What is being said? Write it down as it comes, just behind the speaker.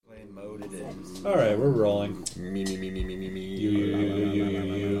episode it is. All right, we're rolling. Me.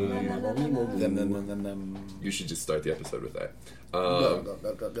 Them. You should just start the episode with that. Go.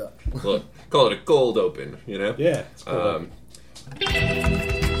 Look, call it a cold open, you know? Yeah, it's cool.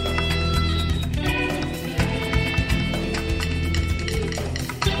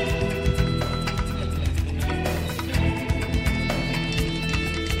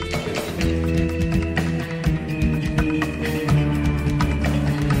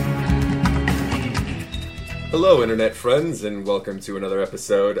 Hello, internet friends, and welcome to another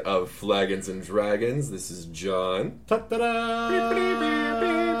episode of Flagons and Dragons. This is John. Ta-da!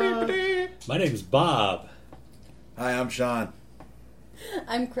 My name's Bob. Hi, I'm Sean.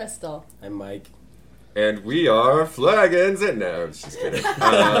 I'm Crystal. I'm Mike. And we are Flagons and... No, I was just kidding.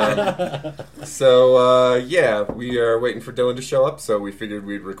 Yeah, we are waiting for Dylan to show up, so we figured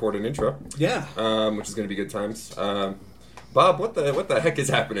we'd record an intro. Yeah. Which is going to be good times. Bob, what the heck is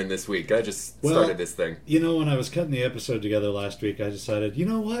happening this week? I just started this thing. You know, when I was cutting the episode together last week, I decided, you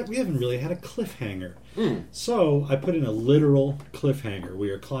know what? We haven't really had a cliffhanger. So I put in a literal cliffhanger. We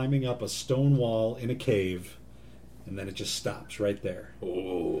are climbing up a stone wall in a cave, and then it just stops right there.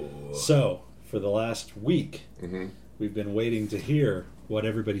 Oh. So, for the last week, we've been waiting to hear what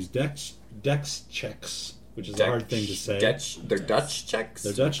everybody's dex checks, which is a hard thing to say. They're Dutch checks?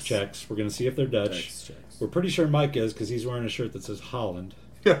 They're Dutch checks. We're going to see if they're Dutch. We're pretty sure Mike is, because he's wearing a shirt that says Holland.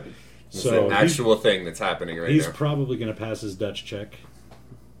 It's an actual thing that's happening right now. He's probably going to pass his Dutch check.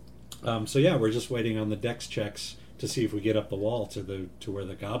 We're just waiting on the dex checks to see if we get up the wall to where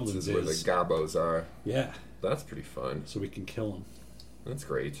the goblins This is where the gobos are. Yeah. That's pretty fun. So we can kill them. That's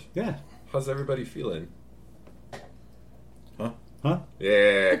great. Yeah. How's everybody feeling? Huh?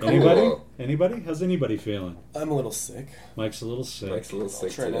 Yeah, cool. Anybody? How's anybody feeling? I'm a little sick. Mike's a little sick. Mike's a little I'll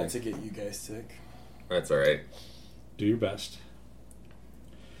sick try today. not to get you guys sick. That's all right. Do your best.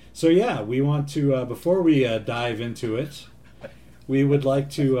 So yeah, we want to, before we dive into it, we would like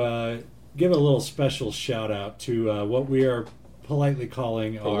to give a little special shout out to what we are fondly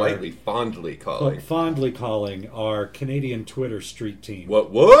calling our Canadian Twitter street team.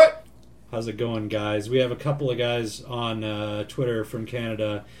 What? How's it going, guys? We have a couple of guys on Twitter from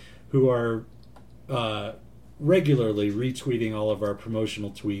Canada who are regularly retweeting all of our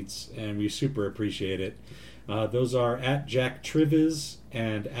promotional tweets, and we super appreciate it. Those are at Jack Triviz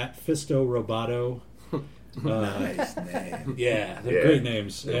and at Fisto Roboto. Nice name. Yeah, they're great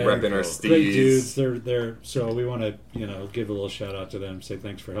names. And repping our great steeds. dudes. They're so we want to give a little shout out to them. Say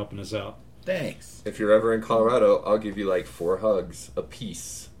thanks for helping us out. Thanks. If you're ever in Colorado, I'll give you like 4 hugs a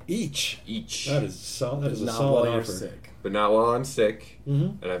piece. Each. That is solid. That is a Not solid while you're offer. sick. But not while I'm sick.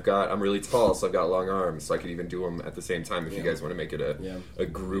 Mm-hmm. And I'm really tall, so I've got long arms, so I can even do them at the same time if you guys want to make it a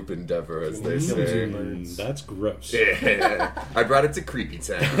group endeavor, as they say. That's gross. Yeah, I brought it to Creepy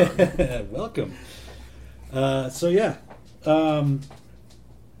Town. Welcome.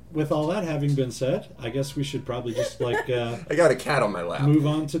 With all that having been said, I guess we should probably just I got a cat on my lap. move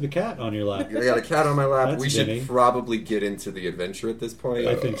on to the cat on your lap. I got a cat on my lap. That's We Vinny. should probably get into the adventure at this point.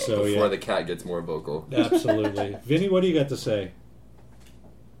 I think so, before yeah. the cat gets more vocal. Absolutely. Vinny, what do you got to say?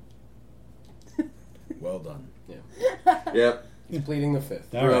 Well done. Yep. He's pleading the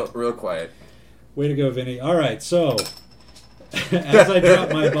fifth. All right. Real quiet. Way to go, Vinny. All right, so as I drop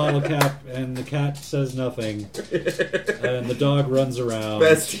my bottle cap and the cat says nothing and the dog runs around.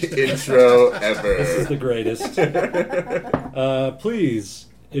 Best intro ever. This is the greatest. Please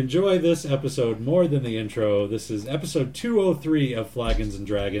enjoy this episode more than the intro. This is episode 203 of Flagons and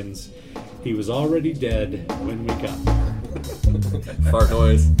Dragons. He was already dead when we got there. Fart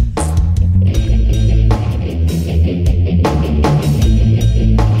noise.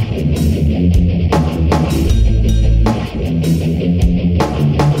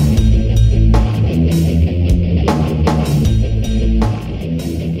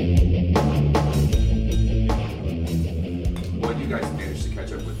 When you guys manage to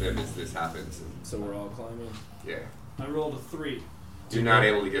catch up with them as this happens, So we're all climbing. yeah, I rolled a 3. you're not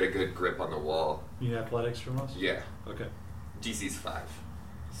able to get a good grip on the wall. You need athletics from us? Yeah, Okay. DC's 5.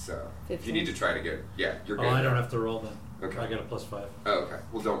 So if you 15. need to try to get, you're good. Oh, I don't have to roll then. Okay. I got a +5. Oh, okay.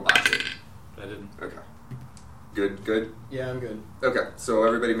 Well, don't botch it. I didn't. Okay. Good. Yeah, I'm good. Okay, so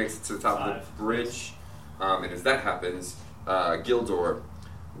everybody makes it to the top of 5. the bridge, and as that happens, Gildor,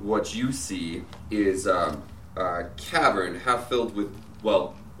 what you see is a cavern half filled with,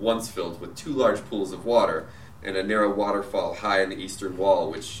 once filled with 2 large pools of water and a narrow waterfall high in the eastern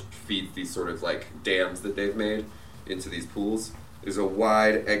wall, which feeds these sort of like dams that they've made into these pools. There's a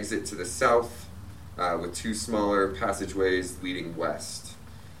wide exit to the south with 2 smaller passageways leading west.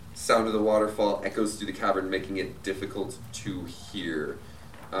 Sound of the waterfall echoes through the cavern, making it difficult to hear.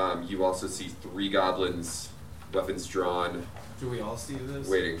 You also see 3 goblins, weapons drawn, Do we all see this?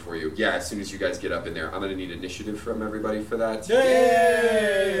 waiting for you. Yeah, as soon as you guys get up in there. I'm going to need initiative from everybody for that.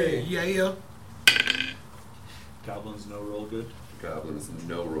 Yay! Yeah. Goblins no roll good. Goblins,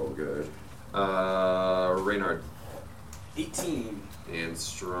 no roll good. Reynard 18. and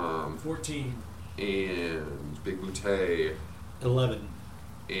Strom 14. and Big Boutte 11.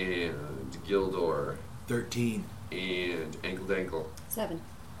 and Gildor 13. and Ankle Dankle. 7.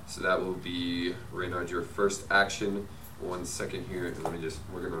 So that will be, Reynard, your first action. 1 second here. Let me just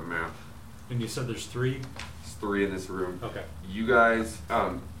work on my map. And you said there's 3? There's 3 in this room. Okay. You guys,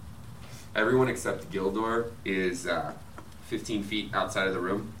 everyone except Gildor is 15 feet outside of the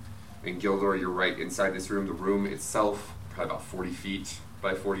room. And Gildor, you're right inside this room. The room itself, probably about 40 feet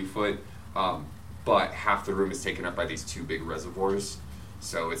by 40 foot. But half the room is taken up by these 2 big reservoirs.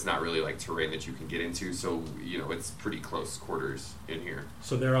 So it's not really like terrain that you can get into. So, it's pretty close quarters in here.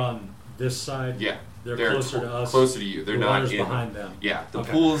 So they're on this side? Yeah. They're closer to us? Closer to you. They're The not water's in behind them? Yeah. The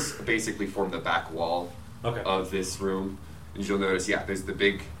Okay. pools basically form the back wall Okay. of this room. And you'll notice, there's the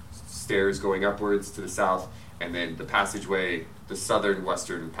big stairs going upwards to the south, and then the passageway, the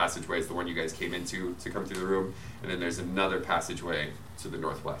southern-western passageway is the one you guys came into to come through the room, and then there's another passageway to the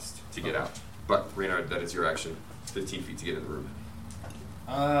northwest to get out. But, Reynard, that is your action. 15 feet to get in the room.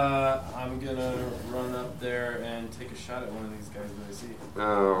 I'm gonna run up there and take a shot at one of these guys that I see.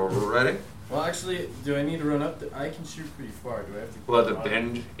 Alrighty. Well, actually, do I need to run up there? I can shoot pretty far. Do I have to? We'll have to run?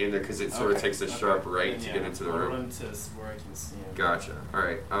 bend in there because it sort of Okay, takes a okay. sharp right Then, to get into the I'll room. run to where I can see him. Gotcha.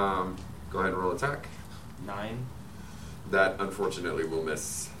 Alright, go ahead and roll attack. 9. That, unfortunately, will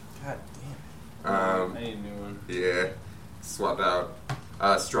miss. God damn. Um, I need a new one. Yeah. Swap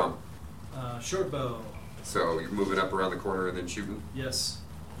out. Strum. Short bow. So you're moving up around the corner and then shooting. Yes.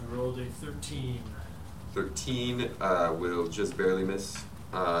 I rolled a 13. 13 will just barely miss,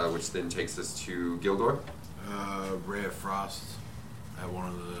 which then takes us to Gildor. Ray of Frost. I have one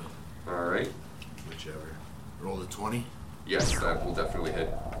of the Alright. whichever. Rolled a 20. Yes, that will definitely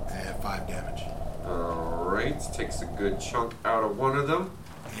hit. I have 5 damage. Alright. Takes a good chunk out of one of them.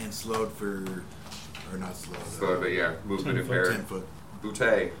 And slowed for, or not slowed. So, but yeah, movement 10 foot, impaired. 10 foot.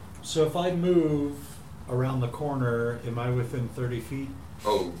 Boutte. So if I move around the corner, am I within 30 feet?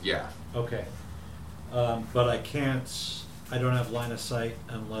 Oh, yeah. Okay. But I don't have line of sight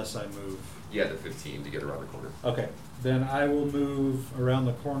unless I move. Yeah, the 15 to get around the corner. Okay. Then I will move around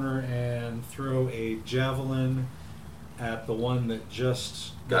the corner and throw a javelin at the one that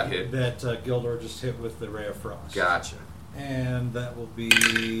just Got hit. That Gildor just hit with the Ray of Frost. Gotcha. And that will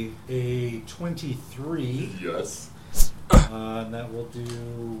be a 23. Yes. And that will do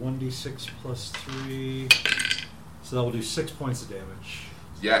 1d6 plus 3. So that will do 6 points of damage.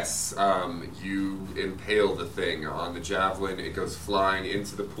 Yes, you impale the thing on the javelin. It goes flying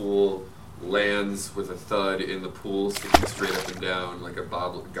into the pool, lands with a thud in the pool, sticking straight up and down like a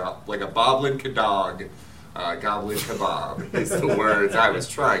boblin kadog. Goblin kebab is the words I was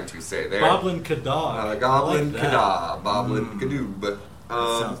trying to say there. Goblin Kadog. Goblin I like that. kadab. Boblin kadoob. That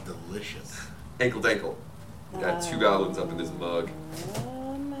sounds delicious. Ankle dankle. Got 2 goblins up in this mug.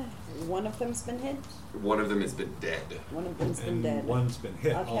 One of them's been hit. One of them has been dead. One of them's been And dead. one's been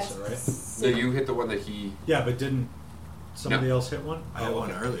hit I'll also, cast right? So you hit the one that he... Yeah, but didn't somebody No. else hit one? I had Oh,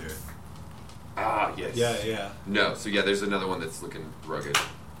 one okay. earlier. Ah, yes. Yeah. No, so yeah, there's another one that's looking rugged.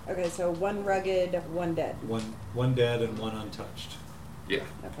 Okay, so one rugged, one dead. One dead and one untouched. Yeah,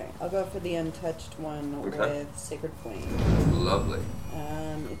 Okay, I'll go for the untouched one Okay. with Sacred Flame. lovely.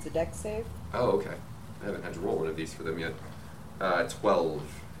 It's a dex save. Oh, okay. I haven't had to roll one of these for them yet. 12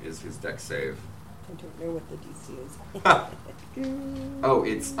 is his dex save. I don't know what the DC is. Oh,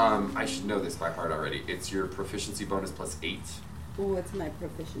 it's, I should know this by heart already. It's your proficiency bonus plus 8. Ooh, it's my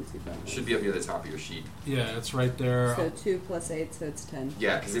proficiency bonus. Should be up near the top of your sheet. Yeah, it's right there. So 2 plus 8, so it's 10.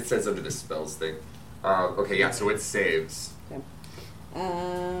 Yeah, because it says under the spells thing. Okay, yeah, so it saves. Okay.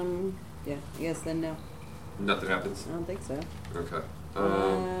 Yeah, I guess then no. Nothing happens? I don't think so. Okay.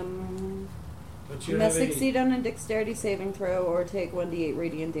 But You you must have a- succeed on a dexterity saving throw or take 1d8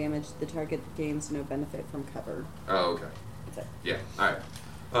 radiant damage. The target gains no benefit from cover. Oh, okay. That's it. Yeah,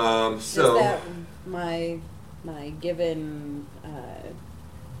 alright. Is that my given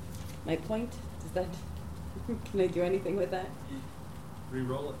my point? Is that can I do anything with that?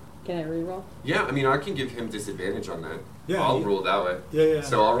 Reroll it. Can I reroll? Yeah, I mean, I can give him disadvantage on that. Yeah, I'll you- roll that way. Yeah.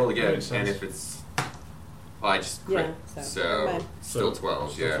 So I'll roll That again, makes sense. and if it's... Well, I just crit. Yeah, so never mind. Still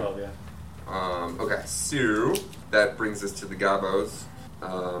 12, Still yeah. 12, yeah. Okay, so that brings us to the Gabos.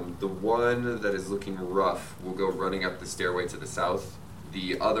 The one that is looking rough will go running up the stairway to the south.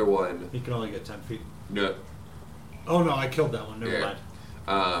 The other one... He can only get 10 feet. No. Oh no, I killed that one. Never Yeah. mind.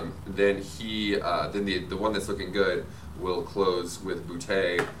 Then the one that's looking good will close with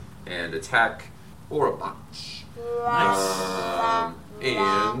Boutte and attack or a botch.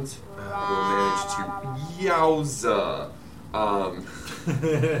 And will manage to yowza.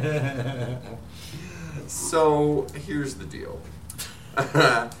 So here's the deal.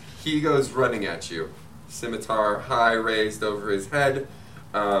 He goes running at you, scimitar high raised over his head,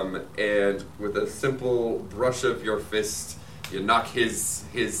 and with a simple brush of your fist, you knock his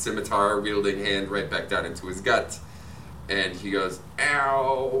scimitar wielding hand right back down into his gut, and he goes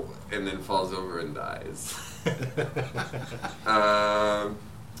ow, and then falls over and dies. Well,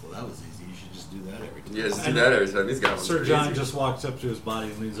 that was easy. You should just do that every time. Yeah, just do that every time. These guys Sir John just walks up to his body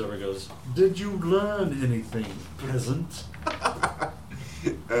and leans over and goes, "Did you learn anything, peasant?"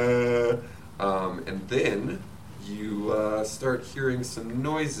 And then you start hearing some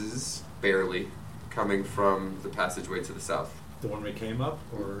noises, barely, coming from the passageway to the south. The one we came up,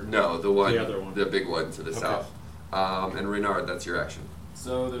 or No, the other one? the big one to the Okay. south. And Reynard, that's your action.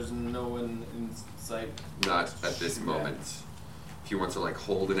 So there's no one in sight. Not at this Shoot moment. at. If you want to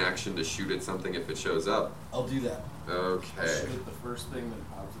hold an action to shoot at something if it shows up. I'll do that. Okay. Shoot at the first thing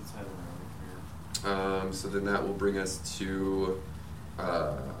that pops its head around here. So then that will bring us to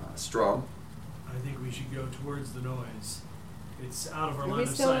Strom. I think we should go towards the noise. It's out of our Are we line of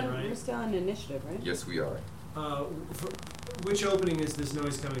still sight, on, right? we're still on initiative, right? Yes, we are. Which opening is this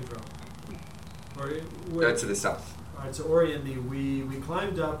noise coming from? Or To the south. All right, so orienting, we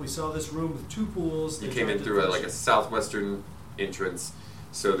climbed up. We saw this room with two pools. You They came tried in to through push like a it. southwestern entrance.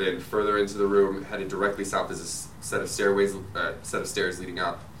 So then further into the room, headed directly south, is a set of stairs leading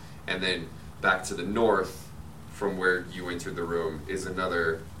up, and then back to the north, from where you entered the room, is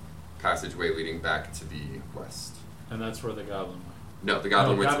another passageway leading back to the west. and that's where the goblin went. No, the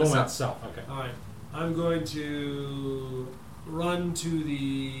goblin went to the south. south. Okay. All right, I'm going to run to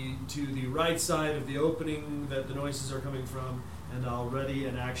the right side of the opening that the noises are coming from, and I'll ready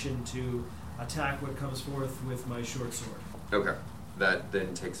an action to attack what comes forth with my short sword. Okay. That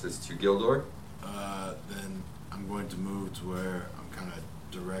then takes us to Gildor. Then I'm going to move to where I'm kind of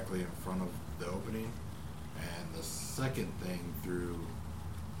directly in front of the opening, and the second thing through,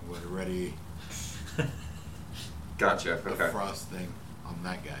 I'm going to ready Gotcha. the Okay. frost thing on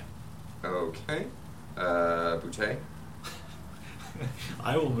that guy. Okay. Boutte.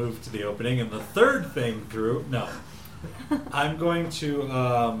 I will move to the opening, and the third thing through. No, I'm going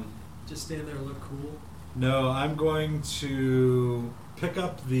to. Just stand there and look cool. No, I'm going to pick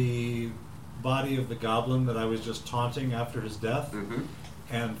up the body of the goblin that I was just taunting after his death, Mm-hmm.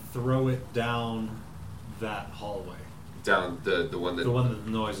 and throw it down that hallway, Down the one that. the one that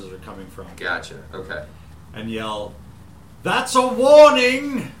the noises are coming from, Gotcha. Okay. and yell, "That's a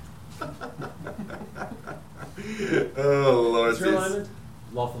warning!" Oh Lord. What's your alignment?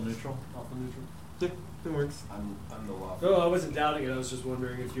 Lawful neutral. Alpha neutral. Yeah, it works. I'm the lawful. No, I wasn't doubting it. I was just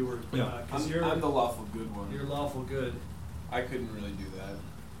wondering if you were, Yeah. because I'm the lawful good one. you're lawful good. I couldn't really do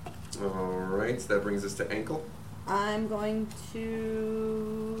that. All right. So that brings us to ankle. I'm going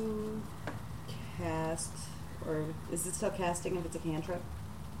to cast, or is it still casting if it's a cantrip?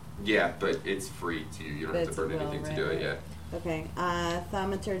 Yeah, but it's free to you. You don't have to That's burn well, anything to right, do it. right. Yeah. Okay,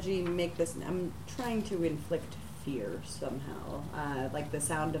 thaumaturgy, make this, I'm trying to inflict fear somehow. Like the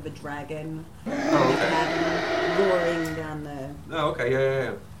sound of a dragon roaring down the... Oh, okay.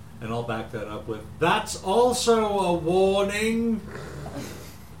 Yeah. And I'll back that up with, "That's also a warning."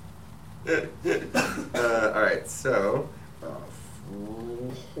 All right. So,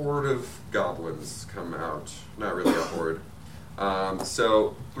 horde of goblins come out. Not really a horde.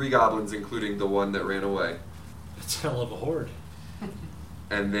 So 3 goblins, including the one that ran away. It's a hell of a horde.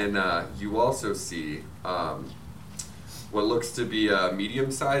 And then you also see what looks to be a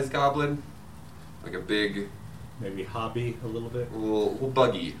medium-sized goblin, like a big, Maybe hobby a little bit. little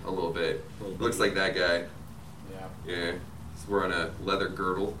buggy a little bit. Little Looks buggy. like that guy. Yeah. Yeah, he's wearing a leather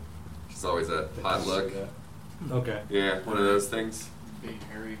girdle, which is always a I think hot I see look. that. Okay. Yeah, one of those things. Big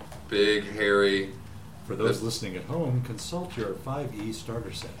hairy. Big, hairy. For those listening at home, consult your 5e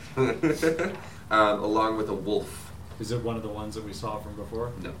starter set. Along with a wolf. Is it one of the ones that we saw from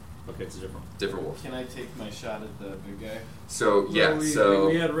before? No, Okay, it's a different one. different wolf. Can I take my shot at the big guy? So yeah, No,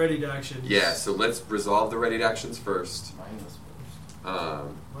 we had ready actions. yeah. So let's resolve the ready actions first. Mine was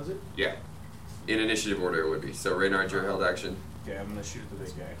first. Was it? Yeah, in initiative order it would be. So Reynard, your held action. Okay, I'm gonna shoot the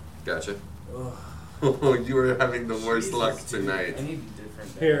big guy. Gotcha. Ugh. You were having the worst Jesus, luck dude. tonight. I need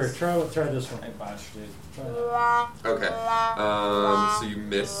different Here, dice. try this one. I botched it. Try that. Okay. So you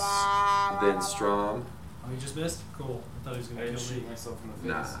miss. Then Strom. Oh, you just missed? Cool. I thought he was I going to didn't kill shoot me. myself in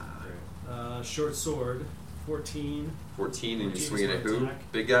the Nah. face. Great. Short sword. 14. 14, and 14 you're is swinging my at who?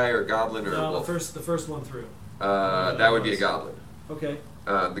 attack. Big guy or goblin or No, wolf? the first one through. That would be a goblin. Okay.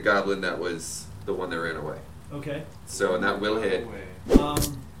 The goblin that was the one that ran away. Okay. So, and that will hit.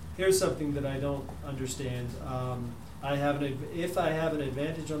 Here's something that I don't understand. If I have an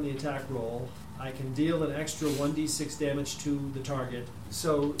advantage on the attack roll, I can deal an extra 1d6 damage to the target.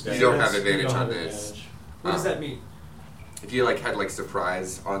 So You don't have You advantage don't on have this. advantage. what does that mean? If you had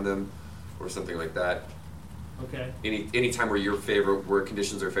surprise on them or something like that, Okay. any time where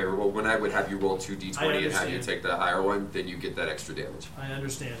conditions are favorable, when I would have you roll 2d20 I and have you understand. take the higher one, then you get that extra damage. I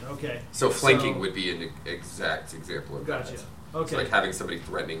understand. Okay. So flanking would be an exact example of Gotcha. that. Okay. It's like having somebody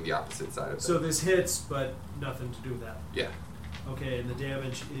threatening the opposite side of So them. this hits, but nothing to do with that. Yeah. Okay, and the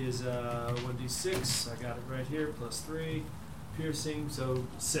damage is 1d6. I got it right here. Plus 3. Piercing, so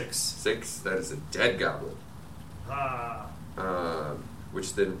 6. 6, that is a dead goblin. Ah.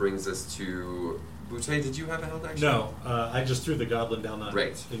 Which then brings us to... Boutte, did you have a held action? No, I just threw the goblin down the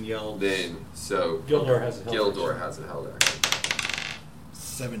Right. and yelled. Then, so... Gildor has a held Gildor action. has a held action.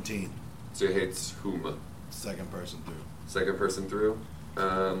 17. So it hits whom? Second person through. Second person through.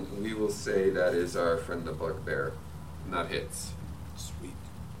 We will say that is our friend the bugbear. And that hits. Sweet.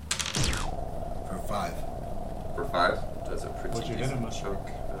 For 5. For 5. Does a pretty What'd you hit decent him with? chunk.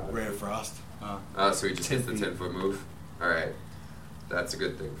 Ray of Frost. So he just hits the 10-foot move. Alright. That's a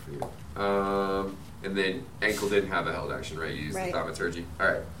good thing for you. And then Ankle didn't have a held action, right? You used Right. the thaumaturgy.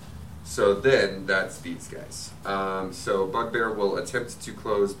 Alright. So then that's these guys. So Bugbear will attempt to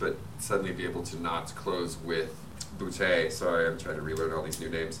close, but suddenly be able to not close with Boutte. Sorry, I'm trying to relearn all these new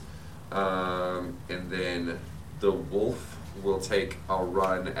names. And then the wolf will take a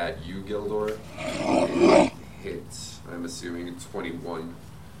run at you, Gildor. And hit, I'm assuming, 21.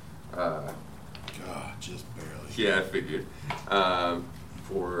 God, just barely. Yeah, I figured.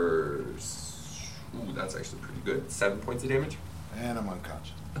 That's actually pretty good. 7 points of damage. And I'm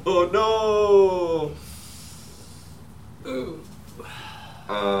unconscious. Oh no!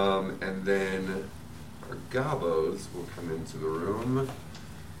 And then our gobos will come into the room.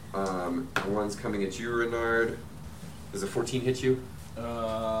 The one's coming at you, Renard. Does a 14 hit you?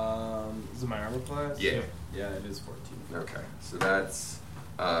 Is it my armor class? Yeah. Yeah, it is 14. Okay, so that's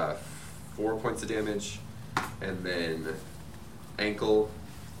 4 points of damage, and then ankle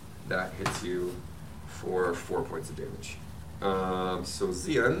that hits you for 4 points of damage. So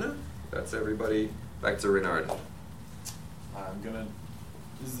Zian, that's everybody. Back to Renard. I'm gonna.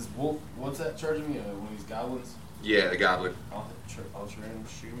 Is this wolf? What's that charging me? One of these goblins? Yeah, the goblin. I'll try and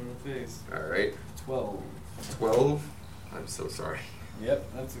shoot him in the face. All right, 12. 12. I'm so sorry. Yep,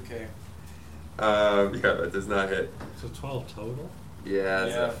 that's okay. Yeah, that does not hit. So 12 total? Yeah,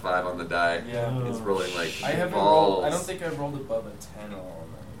 it's Yeah. a 5 on the die. Yeah. It's rolling like I haven't balls. rolled. I don't think I've rolled above a 10 all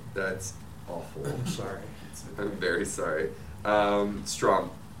night. That's awful. I'm sorry. It's I'm okay. very sorry. Strom.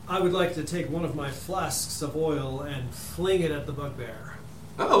 I would like to take one of my flasks of oil and fling it at the bugbear.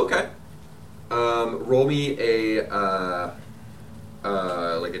 Oh, okay. Roll me a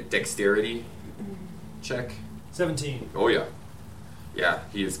like a dexterity check. 17. Oh yeah, yeah.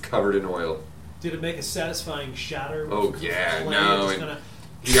 He is covered in oil. Did it make a satisfying shatter? with Oh the yeah, flame? no. Just And kinda-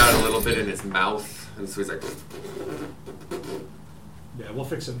 he got a little bit in his mouth, and so he's like. Yeah, we'll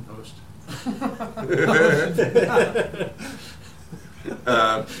fix it in post.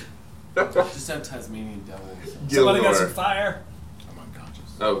 Just have Tasmanian devils. Somebody got Gildor. some fire? I'm unconscious.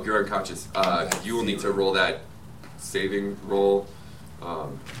 Oh, you're unconscious. You will need to roll that saving roll.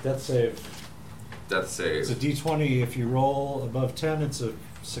 Death save. Death save. It's a d20. If you roll above 10, it's a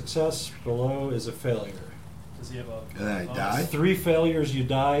success. Below is a failure. Does he have a... And then I bonus? die? 3 failures, you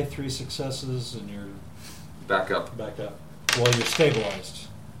die. 3 successes, and you're Back up. back up. Well, you're stabilized.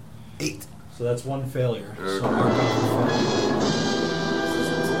 8. So that's 1 failure. Okay. So mark off the failure.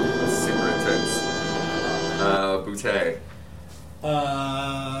 Super intense. Boutte.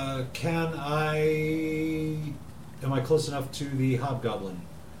 Can I... Am I close enough to the hobgoblin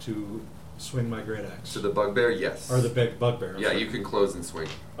to swing my great axe? To the bugbear, yes. Or the big bugbear. I'm Yeah, sorry. you can close and swing.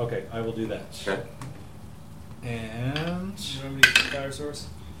 Okay, I will do that. Okay. And... Do you remember the fire source?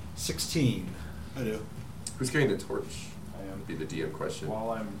 16. I do. Who's carrying the torch? I am. Would be the DM question. While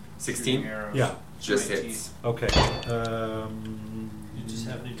I'm 16? shooting arrows. Yeah. Just through my hits. Okay. You just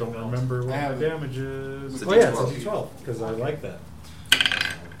have it in your Don't belt. remember what I my have it. damage is. It's a Oh yeah, it's a D12. D12 because I like that.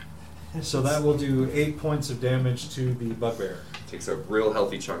 So that will do 8 points of damage to the bugbear. Takes a real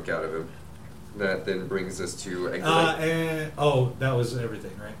healthy chunk out of him. That then brings us to Ankle And that was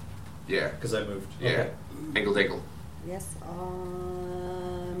everything, right? Yeah. Because I moved. Yeah. Okay. Ankle Dankle. Yes,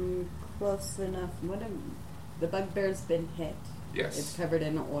 close enough. The bugbear's been hit. Yes. It's covered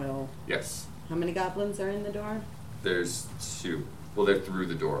in oil. Yes. How many goblins are in the door? There's 2. Well, they're through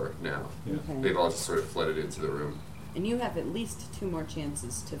the door now. Yeah. Okay. They've all just sort of flooded into the room. And you have at least 2 more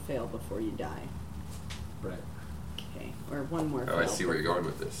chances to fail before you die. Right. Okay. Or 1 more Oh, fail. I see where you're going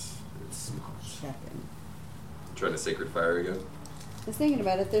with this. It's Checking. trying to Sacred Fire again. I was thinking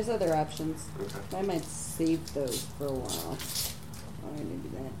about it. There's other options. Okay. I might save those for a while. I'm gonna do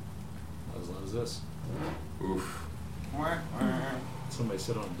that. As long as this. Oof. Somebody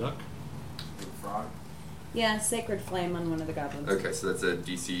sit on a duck. Big frog. Yeah, Sacred Flame on one of the goblins. Okay, so that's a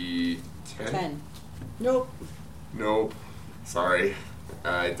DC 10? 10. Nope. Nope. Sorry.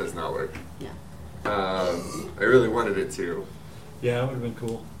 It does not work. Yeah. I really wanted it to. Yeah, it would have been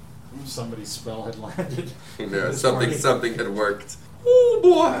cool. Somebody's spell had landed. No, something had worked. Oh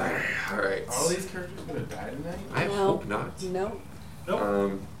boy! Alright. Are all these characters gonna die tonight? I No. hope not. Nope.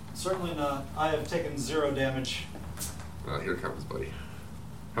 Nope. Certainly not. I have taken 0 damage. Well, here it comes, buddy.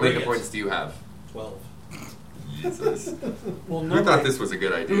 How many hit points do you have? 12. Jesus. Well, Who thought this was a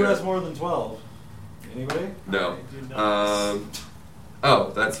good idea? Who has more than 12? Anybody? No. I do not.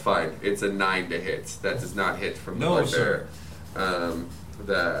 Oh, that's fine. It's a 9 to hit. That does not hit from the No, bugbear.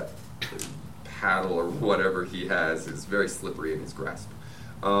 That paddle or whatever he has is very slippery in his grasp.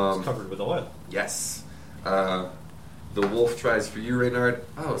 It's covered with oil. Yes. The wolf tries for you, Reynard.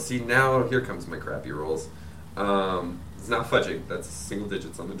 Oh, see, now here comes my crappy rolls. It's not fudging. That's single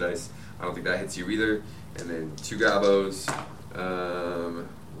digits on the dice. I don't think that hits you either. And then 2 gobos.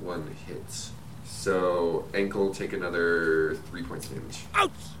 1 hit. So, ankle, take another 3 points of damage.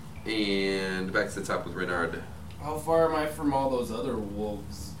 Ouch! And back to the top with Reynard. How far am I from all those other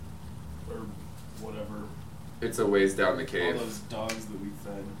wolves? Or whatever. It's a ways down the All cave. those dogs that we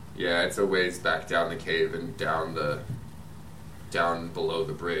fed. Yeah, it's a ways back down the cave and down below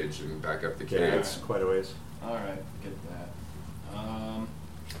the bridge and back up the cave. Yeah, it's quite a ways. Alright, get that.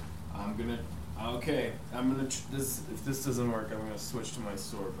 I'm gonna. Okay, I'm gonna. If this doesn't work, I'm gonna switch to my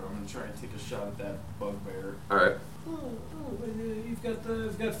sword, but I'm gonna try and take a shot at that bugbear. Alright. You've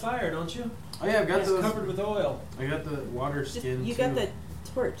got fire, don't you? Oh yeah, I've got It's those. covered with oil. I got the water Just, skin. you too. got the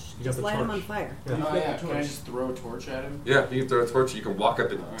torch. You got Just the light him torch. on fire. Yeah. Oh got yeah, the can I torch. just throw a torch at him? Yeah, you can throw a torch. You can walk up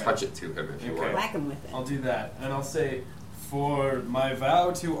and Alright. touch it to him if you Okay. want. Whack him with it. I'll do that, and I'll say, for my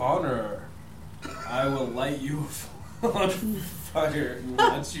vow to honor, I will light you on fire and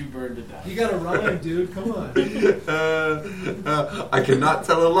watch you burn to death. You got to rhyme, dude. Come on. I cannot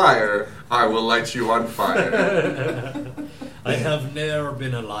tell a liar. I will light you on fire. I have never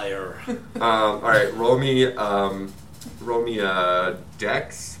been a liar. All right, roll me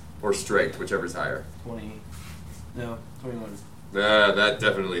Dex or Strength, whichever's higher. 20. No, 21. That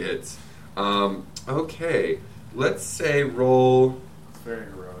definitely hits. Okay, let's say roll. It's very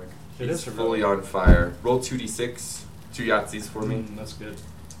heroic. It He's is fully on fire. Roll 2d6, 2 Yahtzees for me. That's good.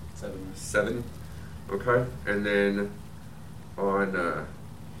 7. 7. Okay, and then on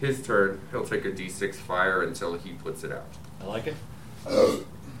his turn, he'll take a d6 fire until he puts it out. I like it.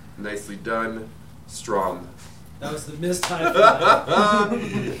 Nicely done. Strong. That was the missed high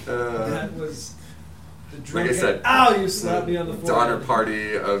five. Uh, That was the Like I drunken. said, Ow! You slapped me on the It's honor forehead.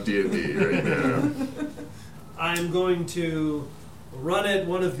 party of D&D right now. I'm going to run at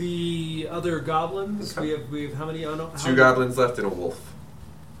one of the other goblins. Okay. We have how many? How 2 many- goblins left and a wolf.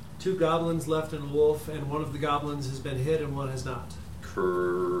 2 goblins left and a wolf, and one of the goblins has been hit and one has not.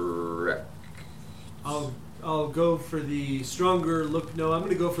 Correct. I'll go for the stronger look. No, I'm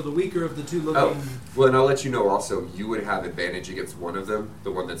going to go for the weaker of the 2 looking. Oh, well, and I'll let you know also, you would have advantage against one of them,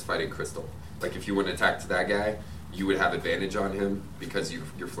 the one that's fighting Crystal. Like, if you went and attacked that guy, you would have advantage on him because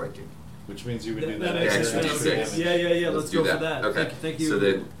you're flanking. Which means you would do That that. makes extra sense. D6. Yeah. Let's do go for that. Okay. Thank you. So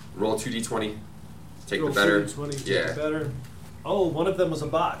then, roll 2d20. Take Roll the better. 20, take Yeah, the better. Oh, one of them was a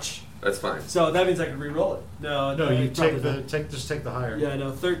botch. that's fine. So that means I can re-roll it. No, No, you probably take the not. just take the higher. Yeah,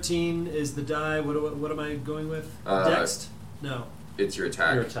 no. 13 is the die. What am I going with? Dext? No, It's your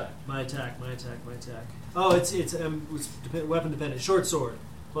attack. Your attack. my attack. Oh, it's weapon dependent. Short sword.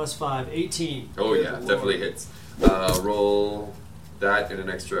 Plus 5, 18. Oh Good yeah, lord. definitely hits. Roll that and an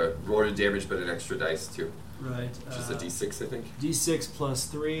extra, roll the damage but an extra dice too. Right. Which is a d6 I think. D6 plus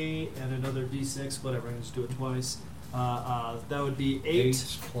 3 and another D6. Whatever. I can just do it twice. That would be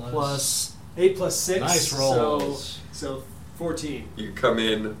 8 plus 8 plus 6. Nice rolls. So 14. You come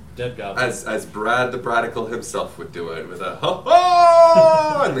in Dead goblin. as Brad the Bradical himself would do it with a ho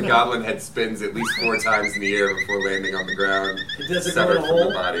ho, and the goblin head spins at least 4 times in the air before landing on the ground, Does it go severed in a from the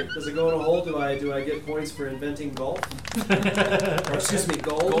hole? body. Does it go in a hole? Do I get points for inventing golf? Or excuse me,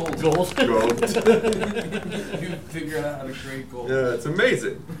 gold. Gold. Gold. You figure out how to create gold. Yeah, it's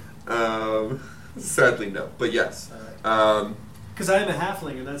amazing. Sadly, no, but yes. Because I am a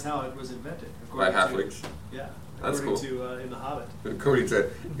halfling, and that's how it was invented. by halflings. Yeah. That's according cool. to in The Hobbit. According to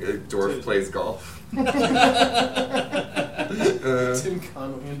Dwarf plays golf. Tim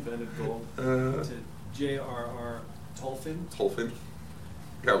Conway invented gold. To J.R.R. Tolkien. Tolkien.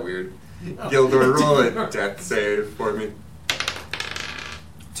 Got weird. Gildor, roll it. Death save for me.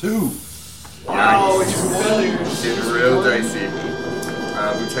 2. Wow, Nice. it's failure. Getting real dicey.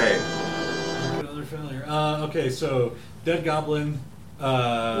 Boutte. Another failure. Okay, so dead goblin.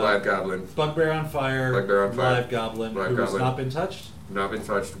 Live goblin. Bugbear on fire. Bugbear on fire. Live goblin. Live who has goblin. not been touched. Not been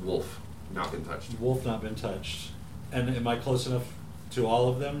touched. Wolf. Not been touched. Wolf not been touched. And am I close enough to all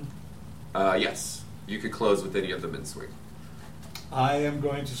of them? Yes. You could close with any of them in swing. I am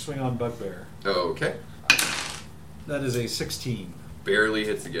going to swing on Bugbear. Okay. That is a 16. Barely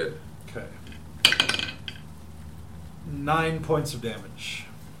hits again. Okay. 9 points of damage.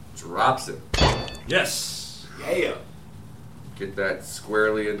 Drops him. Yes. Yeah. Get that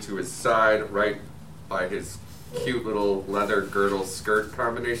squarely into his side, right by his cute little leather girdle skirt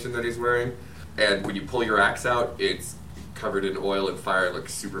combination that he's wearing. And when you pull your axe out, it's covered in oil and fire. It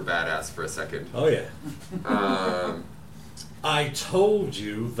looks super badass for a second. Oh, yeah. I told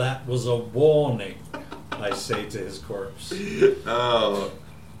you that was a warning, I say to his corpse. Oh,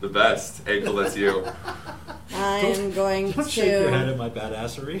 the best. Ankle, that's you. I am going Don't shake your head to at my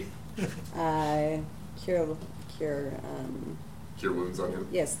badassery. cure. Cure wounds on him.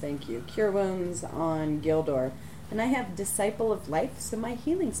 Yes, thank you. Cure wounds on Gildor. And I have Disciple of Life, so my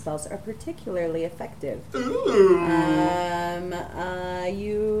healing spells are particularly effective. Ooh.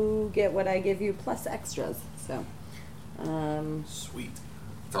 You get what I give you plus extras. So, Sweet.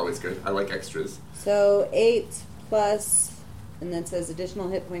 It's always good. I like extras. so 8 plus, and then it says additional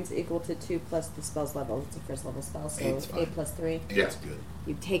hit points equal to 2 plus the spell's level. It's a first level spell, so Eight's fine. 8 plus 3. Yeah. It's good.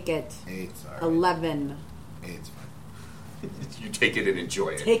 You take it. 8, sorry. 11. 8's fine. You take it and enjoy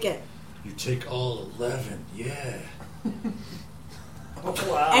it. Take it. You take all 11, yeah. Oh,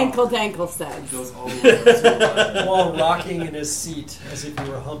 wow. Ankle dankle says. Goes all the way up to 11. While rocking in his seat as if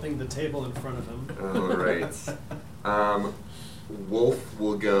you were humping the table in front of him. All right. Wolf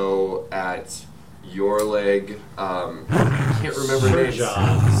will go at your leg. I can't remember Sir names.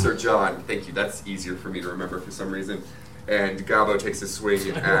 John. Sir John. Thank you. That's easier for me to remember for some reason. And Gabo takes a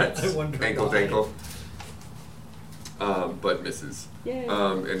swing at I wonder Ankle why. Dankle. But misses. Yay.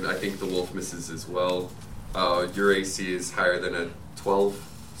 And I think the wolf misses as well. Your AC is higher than a 12,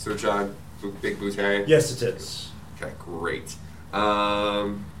 Sir John. Big Boutte. Yes, it is. Okay, great.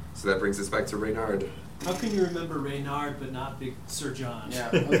 So that brings us back to Reynard. How can you remember Reynard but not Big Sir John? Yeah.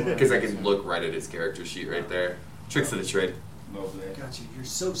 Because I can look right at his character sheet right there. Tricks of the trade. Lovely. Got you. You're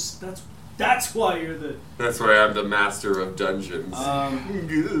so. That's why you're the. That's why I'm the master of dungeons.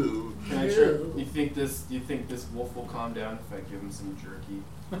 Can I try? You think this wolf will calm down if I give him some jerky?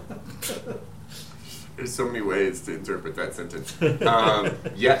 There's so many ways to interpret that sentence.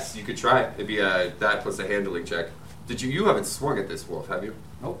 Yes, you could try. It'd be that plus a handling check. You haven't swung at this wolf, have you?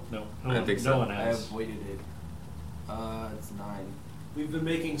 Nope. No, I think so. No one I has. avoided it. It's 9. We've been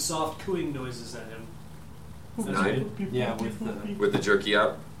making soft cooing noises at him. It's That's 9 good. Yeah, with the. with the jerky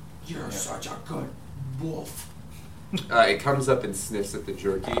out. You're such a good wolf. It comes up and sniffs at the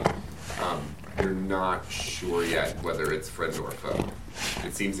jerky. You're not sure yet whether it's friend or foe.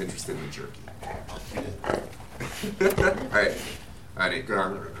 It seems interested in the jerky. Alright. And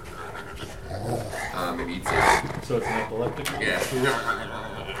it eats it. So it's an epileptic? Yeah.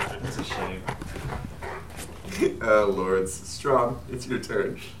 That's a shame. Lords. Strong, it's your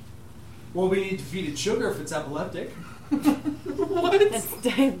turn. Well, we need to feed it sugar if it's epileptic. What? That's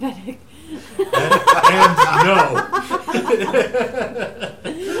diabetic. And no.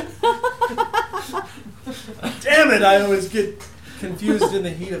 Damn it! I always get confused in the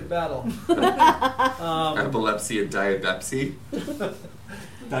heat of battle. Epilepsy and diabepsy.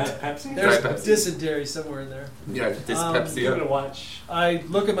 Diet Pepsi? There's Diet Pepsi. dysentery somewhere in there. Yeah, Give it a dyspepsia. watch. I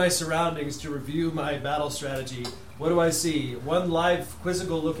look at my surroundings to review my battle strategy. What do I see? One live,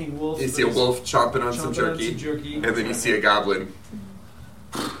 quizzical-looking wolf. You see a wolf chomping on some jerky, jerky. and then you see a goblin.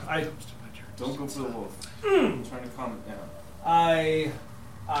 I Don't go for the wolf. I'm trying to calm it down.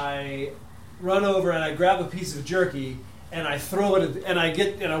 I run over and I grab a piece of jerky and I throw it at, and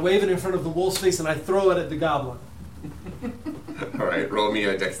I wave it in front of the wolf's face and I throw it at the goblin, All right, roll me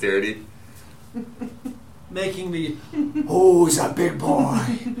a dexterity. making the "Who's a big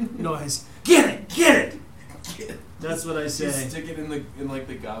boy" noise. Get it, get it. That's what I You say. stick it in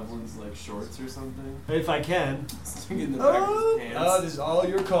the goblin's shorts or something. If I can. Stick it in the back of his pants. This is all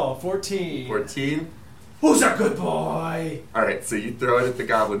your call. 14. 14. Who's a good boy? All right, so you throw it at the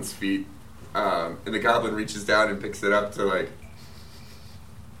goblin's feet, and the goblin reaches down and picks it up to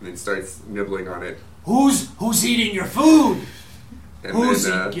and then starts nibbling on it. Who's eating your food? And Who's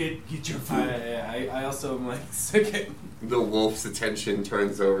then get your food? I also am like second. the wolf's attention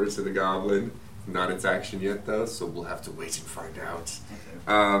turns over to the goblin. Not its action yet, though, so we'll have to wait and find out.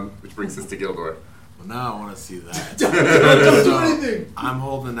 Which brings us to Gildor. Well, now I want to see that. Don't do anything. I'm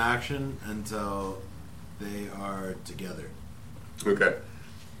holding action until they are together. Okay.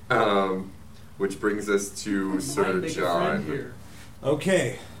 Which brings us to Sir Make a friend John. here.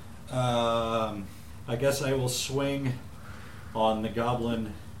 Okay. I guess I will swing on the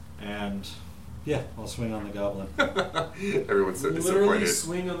goblin, and yeah, I'll swing on the goblin. Everyone's so Literally disappointed.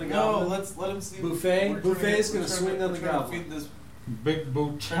 swing on the No, goblin. let's let him see. Buffet? Buffet's gonna we're swing trying on the we're trying to goblin. Feed this, Big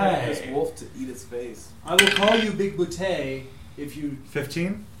trying to get this bouquet. wolf to eat its face. I will call you Big Boutte if you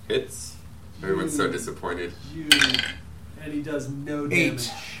 15? Hits. Everyone's so disappointed. and he does no 8. damage.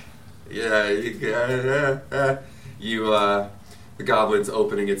 Yeah, the goblin's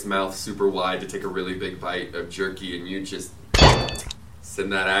opening its mouth super wide to take a really big bite of jerky, and you just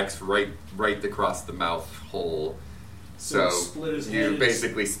send that axe right across the mouth hole. So So split his you head.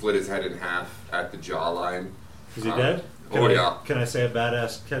 basically split his head in half at the jawline. Is he dead? Oh, yeah. Can I say a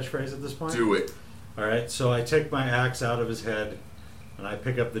badass catchphrase at this point? Do it. All right, so I take my axe out of his head, and I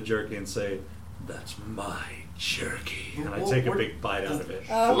pick up the jerky and say, "That's my jerky," and I take a big bite out of it.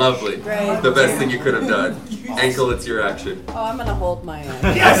 Oh, Lovely. Great. The best thing you could have done. Ankle, it's your action. Oh, I'm gonna hold my own.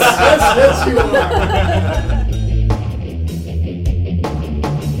 Yes, you are.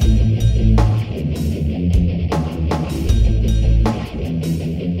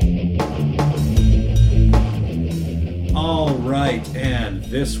 All right, and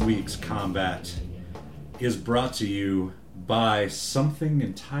this week's combat is brought to you by something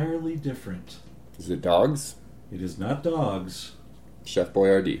entirely different. Is it dogs? It is not dogs. Chef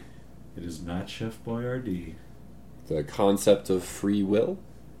Boyardee. It is not Chef Boyardee. The concept of free will?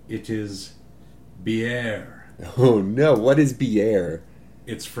 It is bière. Oh no, what is bière?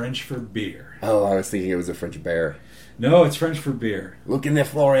 It's French for beer. Oh, I was thinking it was a French bear. No, it's French for beer. Look in the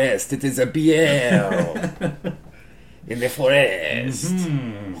forest, it is a bière. In the forest.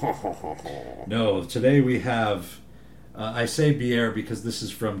 No, today we have, I say bière because this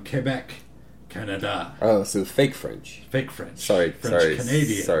is from Quebec, Canada. Oh, so fake French. Fake French. Sorry,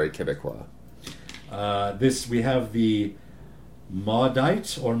 Canadian. Sorry, Quebecois. This, we have the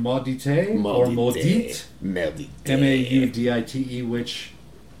Maudite or Maudite or Maudite. Maudite. Maudite, which,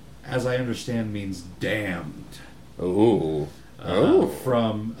 as I understand, means damned. Ooh.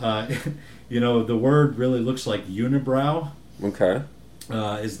 From, the word really looks like unibrow. Okay.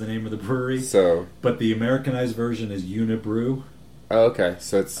 Is the name of the brewery. So. But the Americanized version is Unibrew. Oh, okay.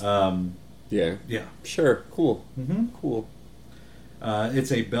 So it's. Yeah. Yeah. Sure. Cool. Mm-hmm. Cool.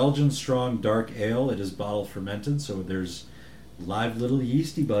 It's a Belgian strong dark ale. It is bottle fermented, so there's live little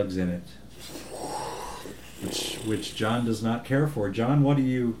yeasty bugs in it, which John does not care for. John,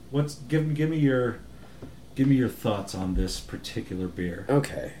 give me your thoughts on this particular beer.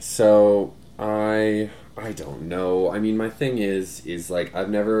 Okay. So I don't know. I mean, my thing is like I've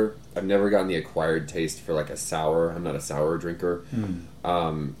never gotten the acquired taste for like a sour. I'm not a sour drinker.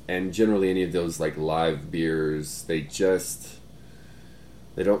 And generally any of those like live beers, they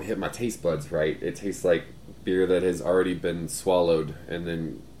don't hit my taste buds right. It tastes like beer that has already been swallowed and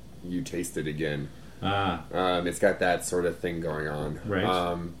then you taste it again. It's got that sort of thing going on.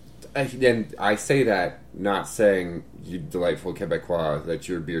 Right. And I say that not saying, you delightful Quebecois, that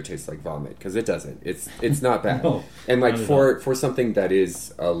your beer tastes like vomit, because it doesn't. It's not bad. No, and like not at for something that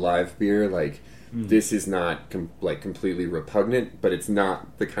is a live beer, like this is not completely repugnant, but it's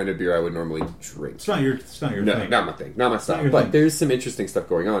not the kind of beer I would normally drink. It's not your No, thing. not my thing, not my style. your But thing. there's some interesting stuff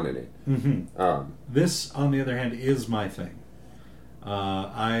going on in it. Mm-hmm. This, on the other hand, is my thing.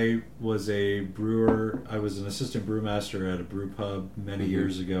 I was a brewer. I was an assistant brewmaster at a brew pub many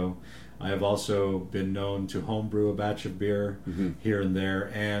years ago. I have also been known to homebrew a batch of beer here and there.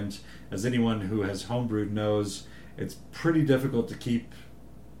 And as anyone who has homebrewed knows, it's pretty difficult to keep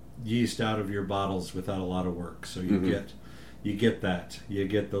yeast out of your bottles without a lot of work. So you get that. You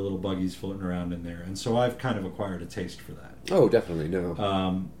get the little buggies floating around in there. And so I've kind of acquired a taste for that. Oh, definitely,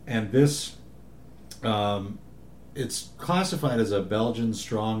 no. And this, it's classified as a Belgian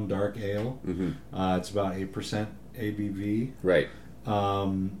strong dark ale. It's about 8% ABV. Right.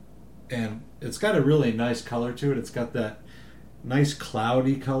 And it's got a really nice color to it. It's got that nice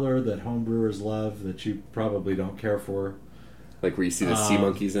cloudy color that homebrewers love that you probably don't care for. Like where you see the sea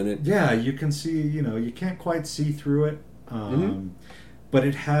monkeys in it? Yeah, you can see, you can't quite see through it. But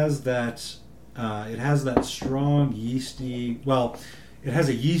it has that strong yeasty, well, it has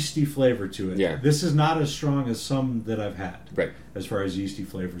a yeasty flavor to it. Yeah. This is not as strong as some that I've had. Right. As far as yeasty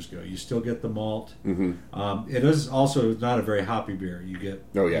flavors go, you still get the malt. Mm-hmm. It is also not a very hoppy beer. You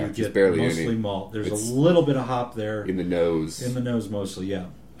get just get barely mostly any. malt. There's It's a little bit of hop there in the nose. in the nose mostly, yeah.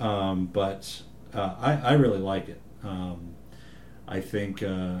 But I really like it. I think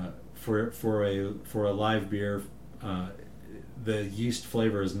for a live beer, the yeast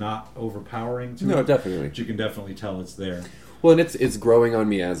flavor is not overpowering to it. No, definitely. But you can definitely tell it's there. Well, and it's growing on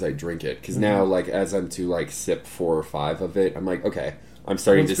me as I drink it, because now, Mm-hmm. like, as I'm to like sip 4 or 5 of it, I'm like, okay, I'm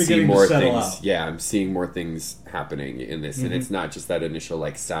starting It's to see beginning to more settle things. out. Yeah, I'm seeing more things happening in this, and Mhm. it's not just that initial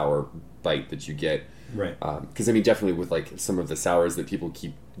like sour bite that you get. Right. Because I mean, definitely with like some of the sours that people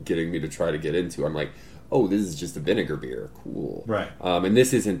keep getting me to try to get into, I'm like, oh, this is just a vinegar beer, cool. Right. And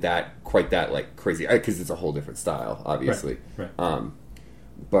this isn't quite that like crazy, because it's a whole different style, obviously. Right.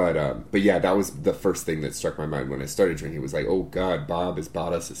 But yeah, that was the first thing that struck my mind when I started drinking. It was like, oh God, Bob has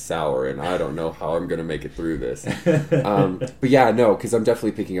bought us a sour, and I don't know how I'm going to make it through this. But yeah, no, because I'm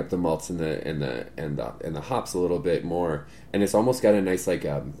definitely picking up the malts and the hops a little bit more, and it's almost got a nice like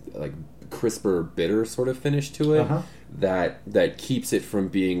crisper, bitter sort of finish to it that keeps it from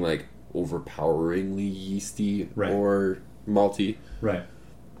being like overpoweringly yeasty or malty, Right.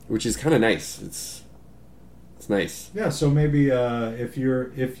 which is kind of nice. It's nice. Yeah, so maybe if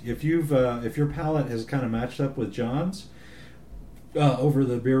your palate has kind of matched up with John's over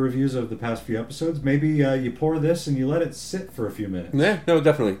the beer reviews of the past few episodes, maybe you pour this and you let it sit for a few minutes. Yeah, no,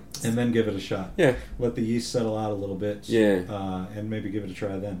 definitely. And then give it a shot. Yeah. Let the yeast settle out a little bit. Yeah. And maybe give it a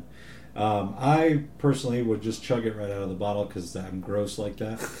try then. I personally would just chug it right out of the bottle because I'm gross like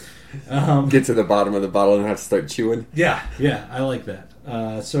that. Get to the bottom of the bottle and have to start chewing. Yeah, I like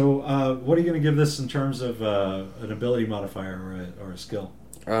that. So what are you going to give this in terms of an ability modifier or a skill?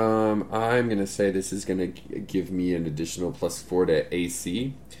 I'm going to say this is going to give me an additional +4 to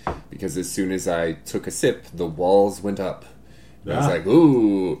AC, because as soon as I took a sip, the walls went up. I was like,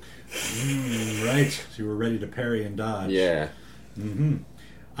 ooh. Right. So you were ready to parry and dodge. Yeah. Mm-hmm.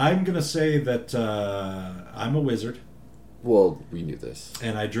 I'm going to say that I'm a wizard. Well, we knew this.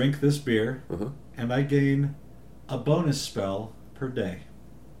 And I drink this beer, Uh-huh. and I gain a bonus spell per day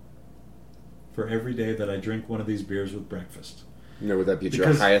for every day that I drink one of these beers with breakfast. No, would that be at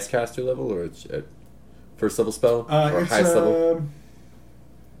Because- your highest caster level, or at first level spell? Or It's highest level?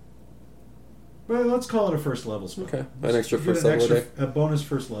 Well, let's call it a first level spell. Okay. An extra You get first an level a extra- day? a bonus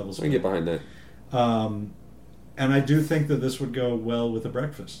first level I spell. can get behind that. And I do think that this would go well with a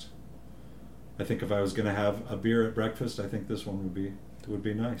breakfast. I think if I was going to have a beer at breakfast, I think this one would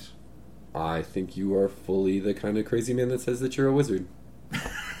be nice. I think you are fully the kind of crazy man that says that you're a wizard.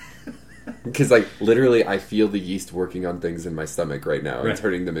 Because, like, literally, I feel the yeast working on things in my stomach right now and Right.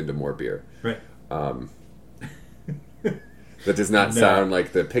 turning them into more beer. Right. That does not No. sound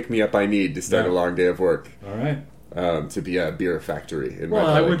like the pick-me-up I need to start No. a long day of work. All right. To be a beer factory in Well,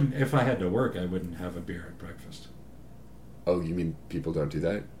 my I belly. wouldn't. If I had to work, I wouldn't have a beer at breakfast. Oh, you mean people don't do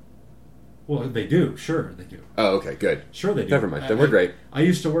that? Well, they do. Sure, they do. Oh, okay, good. Sure, they do. Never mind. Then we're great. I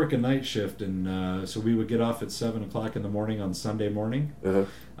used to work a night shift, and so we would get off at 7:00 in the morning on Sunday morning. Uh-huh.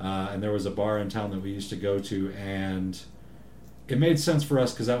 And there was a bar in town that we used to go to, and it made sense for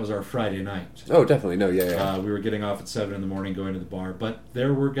us because that was our Friday night. Oh, definitely. No, yeah. We were getting off at 7 in the morning, going to the bar, but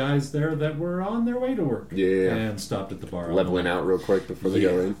there were guys there that were on their way to work. Yeah. And stopped at the bar. on the Leveling way. out real quick before they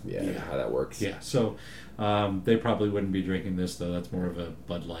Yeah. go in. Yeah, I know Yeah. how that works. Yeah, so they probably wouldn't be drinking this, though. That's more of a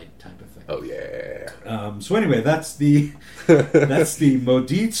Bud Light type of thing. Oh, yeah. So anyway, that's the that's the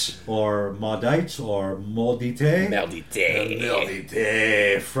Modite or Maudite or Maudite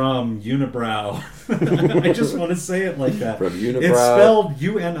Maldite from Unibrow. I just want to say it like that. From Unibrow. It's spelled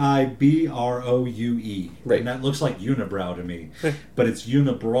Unibroue, Right. and that looks like Unibrow to me, but it's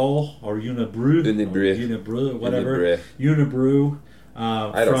Unibrow or Unibrew, Unibrew. Unibrew, whatever. Unibrew. Unibrew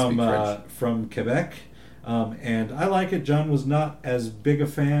I don't speak French. from Quebec. And I like it. John was not as big a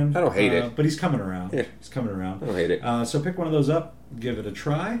fan. I don't hate it. But he's coming around. Yeah. He's coming around. I don't hate it. So pick one of those up, give it a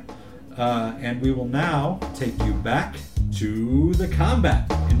try, and we will now take you back to the combat.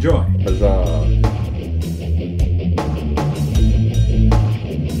 Enjoy. Huzzah.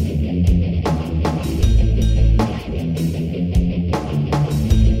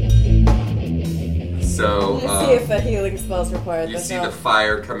 So, Let's see if a healing spell is required. you That's see all. the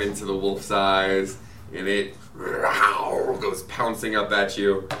fire come into the wolf's eyes, and it goes pouncing up at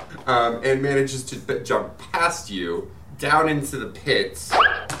you, and manages to jump past you down into the pits.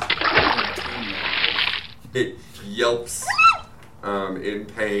 It yelps in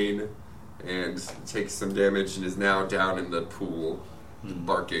pain and takes some damage and is now down in the pool,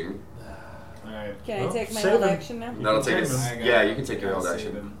 barking. Alright. Can I Well, take my save held him. action now? That'll take can us. save Yeah, you can take your held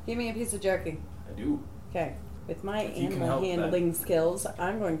action. Give me a piece of jerky. I do. Okay. With my If you can animal help handling skills,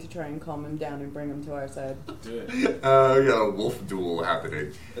 I'm going to try and calm him down and bring him to our side. Do it. We got a wolf duel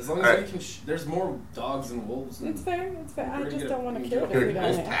happening. As long as Alright. we can. There's more dogs and wolves. It's fair. It's fair. I We're just gonna don't want to get kill a it if we don't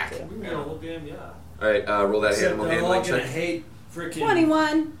wolf have pack. to. We can get a whole game, yeah. Alright, roll that Except animal they're all handling gonna check. hate freaking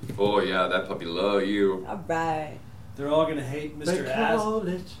 21. Oh yeah, that puppy love you. All right. They're all gonna hate Mr. Ass.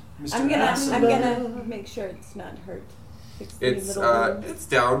 Mr. I'm Asshole. gonna make sure it's not hurt. Fix the It's little wounds. it's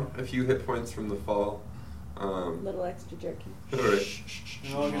down a few hit points from the fall. Little extra jerky. Alright.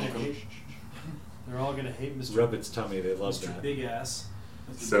 They're all gonna hate. They're all gonna hate Mr. Rub its tummy. They love Mr. that. Big Ass.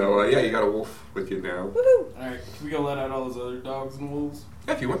 So yeah, you got a wolf with you now. Woohoo! Alright, can we go let out all those other dogs and wolves?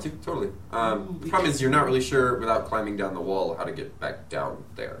 Yeah, if you want to, totally. The problem is you're not really sure without climbing down the wall how to get back down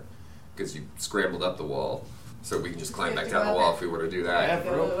there because you scrambled up the wall. So we can just climb back down the wall if we were to do that.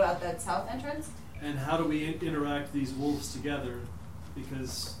 Yeah. out that south entrance? And how do we interact these wolves together?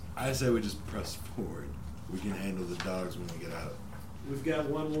 Because I say we just press forward. We can handle the dogs when we get out. we've got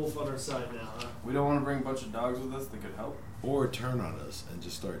one wolf on our side now, huh? We don't want to bring a bunch of dogs with us that could help. Or turn on us and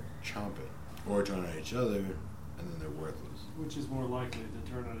just start chomping. Or turn on each other, and then they're worthless. Which is more likely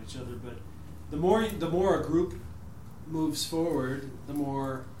to turn on each other. But the more a group moves forward, the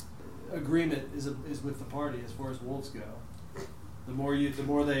more agreement is with the party as far as wolves go. The more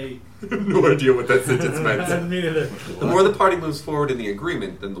they. I have no idea what that sentence I meant. didn't mean it. The more the party moves forward in the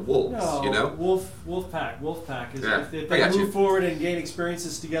agreement, than the wolves. No, You know. wolf pack is Yeah, if I they got move you. forward and gain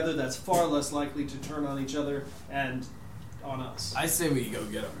experiences together, that's far less likely to turn on each other and on us. I say we go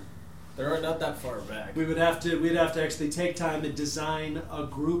get them. They're not that far back. We'd have to actually take time and design a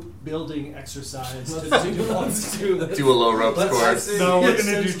group building exercise to Let's do this. Do a low ropes Let's- course. No, we're going to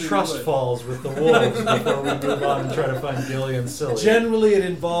Essentially, do we trust would. falls with the wolves before we move on and try to find Gilly and Silly. Generally, it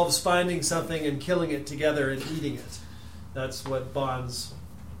involves finding something and killing it together and eating it. That's what bonds.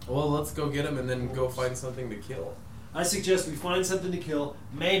 Well, let's go get them and then go find something to kill. I suggest we find something to kill,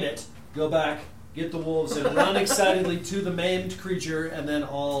 maim it, go back, get the wolves, and run excitedly to the maimed creature, and then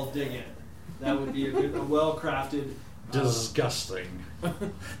all dig in. That would be a well-crafted Disgusting.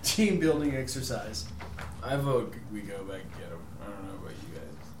 team building exercise. I vote we go back and get them. I don't know about you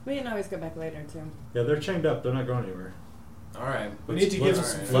guys. We can always go back later too. Yeah, they're chained up. They're not going anywhere. All right. We need to give them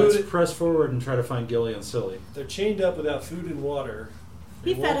some Let's food. press forward and try to find Gilly and Silly. They're chained up without food and water.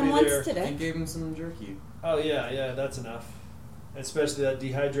 He They fed won't him be once there. I today. gave him some jerky. Oh yeah, that's enough. Especially that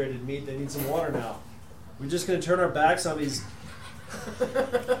dehydrated meat. They need some water now. We're just gonna turn our backs on these.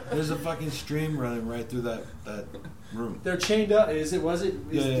 There's a fucking stream running right through that room. They're chained up. Was it?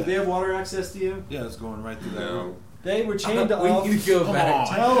 Yeah, yeah. Do they have water access to you? Yeah, it's going right through that No. room. They were chained We up. need to go back.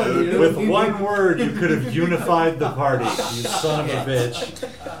 on. Telling you. With one word, you could have unified the party, you son of a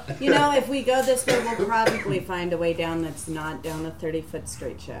bitch. You know, if we go this way, we'll probably find a way down that's not down a 30-foot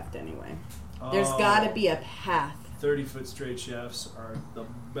straight shaft anyway. There's Oh, got to be a path. 30-foot straight shafts are the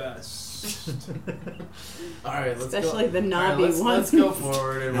best. All right, let's Especially go. the knobby All right, ones. Let's go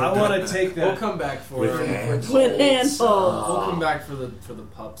forward. And I want to take that. We'll come back for With them. hands. With handholds. We'll come back for the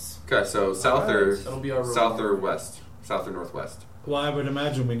pups. Okay, so south or That'll be our south or reward. west, south or northwest. Well, I would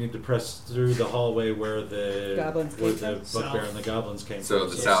imagine we need to press through the hallway where the Goblins where came the from. bugbear and the goblins came So from.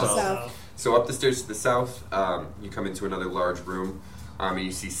 the south. South. So up the stairs to the south, you come into another large room. And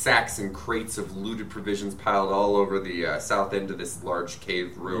you see sacks and crates of looted provisions piled all over the south end of this large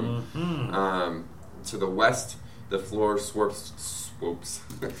cave room. To the west, the floor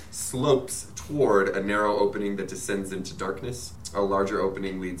slopes toward a narrow opening that descends into darkness. A larger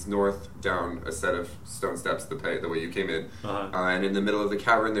opening leads north down a set of stone steps the way you came in. And in the middle of the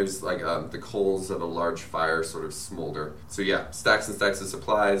cavern, there's like the coals of a large fire sort of smolder. So yeah, stacks and stacks of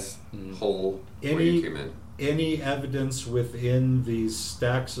supplies, whole where you came in. Any evidence within these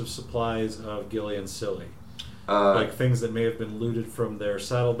stacks of supplies of Gilly and Silly? Like things that may have been looted from their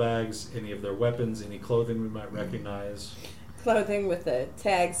saddlebags, any of their weapons, any clothing we might recognize? Clothing with a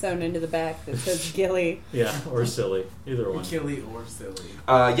tag sewn into the back that says Gilly. Yeah, or Silly. Either one. Killy or silly.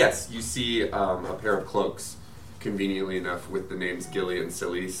 Yes, you see a pair of cloaks, conveniently enough, with the names Gilly and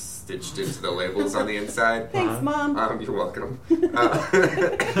Silly stitched into the labels on the inside. Thanks, Mom. You're welcome.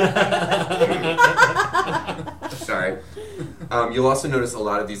 Sorry. You'll also notice a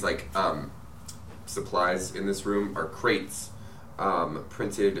lot of these supplies in this room are crates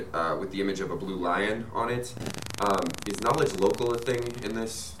printed with the image of a blue lion on it. Is knowledge local a thing in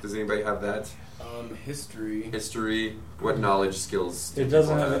this? Does anybody have that? History. History. What knowledge skills? do It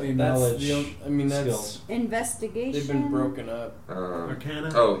doesn't people have any That's knowledge. the I mean, that's skills. Investigation. they've been broken up.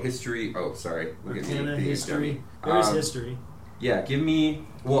 Arcana. Oh, history. Oh, sorry. Look at me Arcana, being a history. dummy. There's history. Yeah, give me.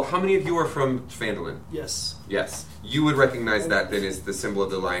 Well, how many of you are from Phandalin? Yes. Yes. You would recognize that then as the symbol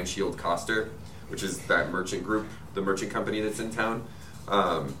of the Lion Shield Coster, which is that merchant group, the merchant company that's in town.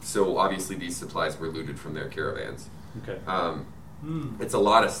 So obviously these supplies were looted from their caravans. Okay. It's a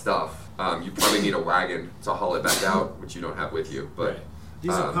lot of stuff. You probably need a wagon to haul it back out, which you don't have with you. But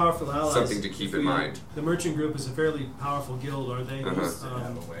These are powerful allies. something to keep in mind. The merchant group is a fairly powerful guild, aren't they? Uh-huh. Used to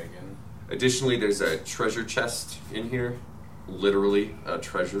have a wagon. Additionally, there's a treasure chest in here. Literally a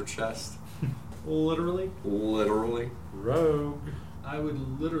treasure chest. Literally? Literally. Rogue. I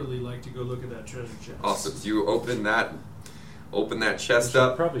would literally like to go look at that treasure chest. Awesome. So you open that I chest should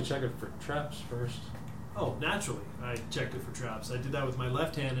up. probably check it for traps first. Oh, naturally. I checked it for traps. I did that with my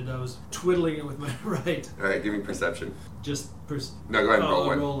left hand and I was twiddling it with my right. All right, give me perception. Just No, go ahead and roll I'll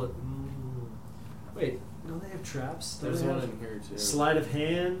one. roll it. Wait, don't they have traps? Don't There's they one have in here too. sleight of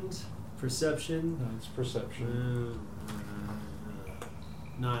hand, perception. No, it's perception.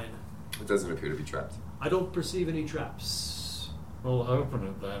 9. It doesn't appear to be trapped. I don't perceive any traps. Well, open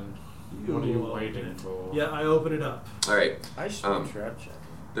it then. What are you Ooh, waiting open it. for? Yeah, I open it up. All right. I should Um, trap check.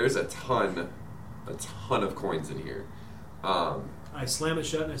 There's a ton of coins in here. I slam it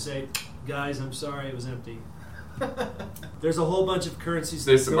shut and I say, "Guys, I'm sorry, it was empty." There's a whole bunch of currencies.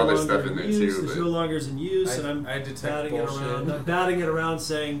 There's that some no other longer stuff in there, use. too, There's but- no longer in use, and I'm I detect batting it bullshit. around. I'm batting it around,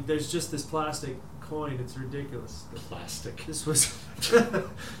 saying, "There's just this plastic coin. It's ridiculous. Plastic. This was,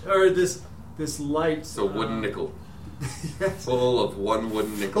 or this light." It's a wooden nickel. Yes. Full of one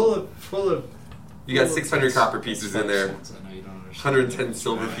wooden nickel. Full of. You got full of 600 bits. copper pieces in there. I know you don't understand. 110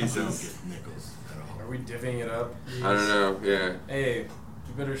 silver I don't pieces. get nickels at Are all. we divvying it up? I don't know, yeah. Hey,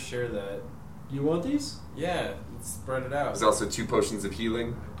 you better share that. You want these? Yeah, let's spread it out. There's also 2 potions of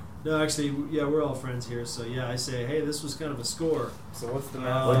healing. No, actually, yeah, we're all friends here. So yeah, I say, hey, this was kind of a score. So what's the Uh,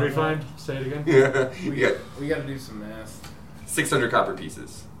 math? What did we find? Say it again. Yeah. we, You got we gotta do some math. 600 copper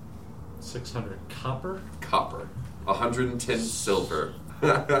pieces. 600 copper? Copper. 110 silver.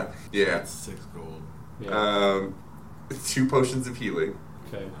 yeah. That's 6 gold. Yeah. 2 potions of healing.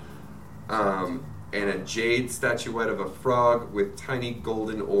 Okay. And a jade statuette of a frog with tiny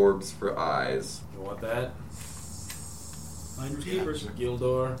golden orbs for eyes. You want that? Finders Yeah. keepers.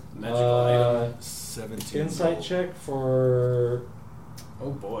 Gildor, magical item. 17 Insight gold. check for Oh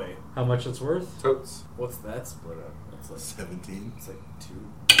boy. how much it's worth? Totes. What's that split up? That's like 17. it's like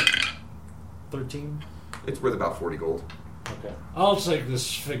 2. 13? It's worth about 40 gold. Okay. I'll take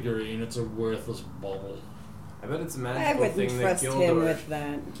this figurine. It's a worthless bauble. I bet it's a I magical wouldn't thing that trust Gildor him with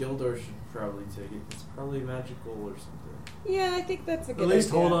that. Gildor should probably take it. It's probably magical or something. Yeah, I think that's a good At least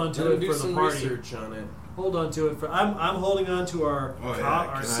idea. hold on to Gotta it do for the some party. research on it. Hold on to it for. I'm holding on to our Oh, yeah. our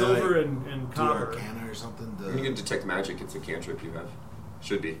Can I, silver like, and Do copper. Arcana or something? To... You can detect magic. It's a cantrip you have.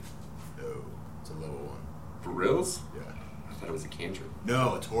 Should be. No, it's a level 1. For reals? Yeah. I thought it was a cantrip.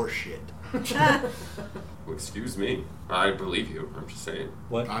 No, it's horse shit. Well, excuse me. I believe you. I'm just saying.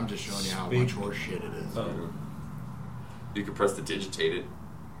 What? I'm just showing you how Speak. much horse shit it is. Oh. You could press to digitate it.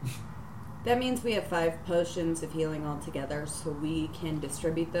 That means we have 5 potions of healing altogether, so we can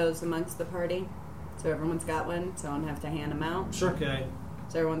distribute those amongst the party. So everyone's got one, so I don't have to hand them out. Sure. Okay.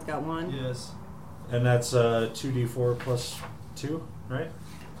 So everyone's got one. Yes. And that's 2d4 plus 2, right?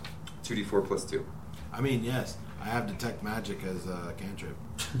 2d4 plus 2. I mean, yes, I have detect magic as a cantrip.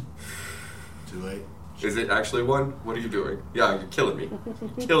 Too late. Is it actually one? What are you doing? Yeah, you're killing me.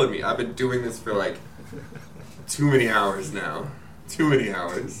 Killing me. I've been doing this for like too many hours now. Too many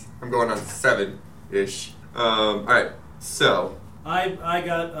hours. I'm going on 7-ish. Alright, so I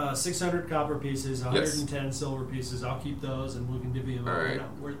got 600 copper pieces, 110 silver pieces. I'll keep those, and we can divvy them up. All They're right.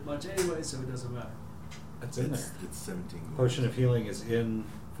 not worth much anyway, so it doesn't matter. It's in there. It's 17 gold. Potion of healing is in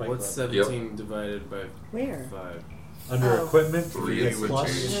Fight What's Club. 17 divided by Where? 5? Under Oh. equipment, Three you get would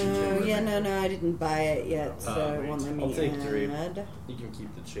plus. change. Oh, yeah, no, I didn't buy it yet, so Oh, it won't let me I'll take 3. add You can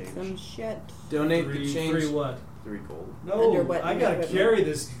keep the change. some shit. Donate Three, the change. 3 what? 3 gold. No, Under what- I gotta under what- carry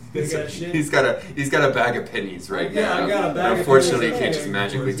this big ass shit. he's got a bag of pennies right Yeah, now. I got a bag of Unfortunately, you pennies. can't just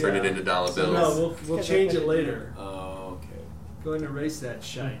magically turn it Yeah. into dollar So bills. no, we'll Because change I it put it later. Oh, okay. Go ahead and erase that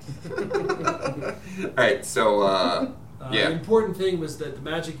shite. Alright, so The yeah. important thing was that the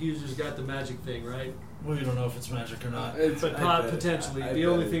magic users got the magic thing, right? We don't know if it's magic or not. But potentially. I The bet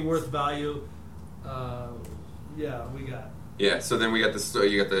only it thing is. worth value, yeah, we got. Yeah, so then we got this.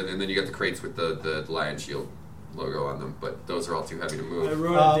 You got the, and then you got the crates with the lion shield logo on them. But those are all too heavy to I move.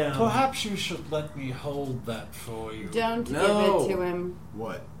 wrote it down. Perhaps you should let me hold that for you. Don't No. give it to him.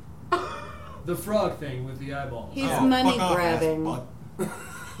 What? The frog thing with the eyeballs. He's Oh, money fuck off, grabbing. ass butt.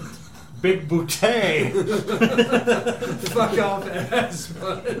 Big bouquet. Fuck off, ass.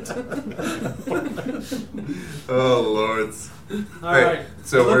 Oh lords! All right.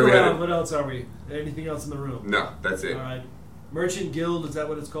 so Look where are we around. headed? What else are we? Anything else in the room? No, that's it. All right. Merchant Guild, is that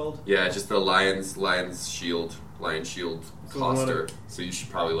what it's called? Yeah, just the lion shield So cluster. So you should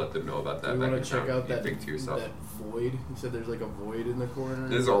probably let them know about that. You back want in to check town. out You that, think to yourself. that void? You said there's like a void in the corner.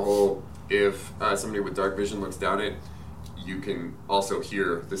 There's a hole. If somebody with dark vision looks down it, you can also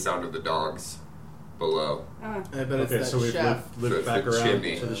hear the sound of the dogs below I bet Okay, it's so that we've shaft. lived So back it's the around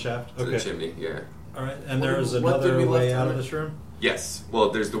chimney. to the shaft. to Okay. the chimney. Yeah. All right, and What there did- is what did another we left way out of on it? this room. Yes. Well,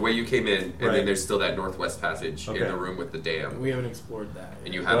 there's the way you came in, and Right. then there's still that northwest passage Okay. in the room with the dam. We haven't explored that.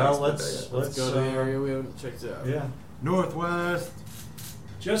 And you haven't Well, explored that let's yet. Let's go to the area we haven't checked out. Yeah. Northwest.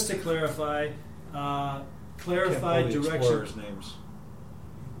 Just to clarify, Can't clarify pull the direction. explorers' names.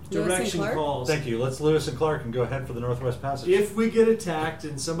 Lewis and Direction Clark? calls. Thank you. Let's Lewis and Clark and go ahead for the Northwest Passage. If we get attacked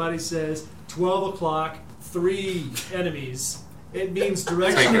and somebody says 12 o'clock, 3 enemies, it means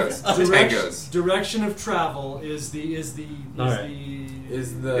direction. Tangos. Direction of travel is the All right.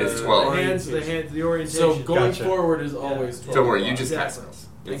 Is the It's 12. the orientation. So going Gotcha. forward is Yeah. always 12. Don't worry, you just Exactly. pass us.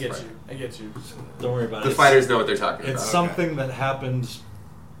 I It's get fine. you. I get you. Don't worry about it. The fighters know what they're talking It's about. something that happened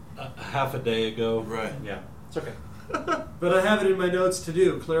half a day ago. Right. Yeah. It's okay. But I have it in my notes to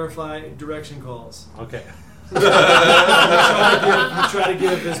do. Clarify direction calls. Okay. We try to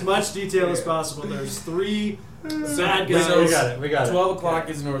give as much detail as possible. There's 3 bad We guys. got it. We got it. 12 o'clock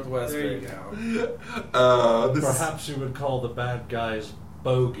is northwest There you right now. This is- Perhaps you would call the bad guys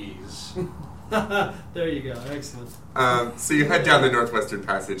bogeys. There you go. Excellent. So you head down the northwestern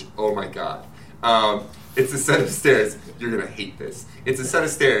passage. Oh my god. It's a set of stairs. You're going to hate this. It's a set of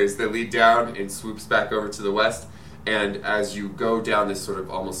stairs that lead down and swoops back over to the west. And as you go down this sort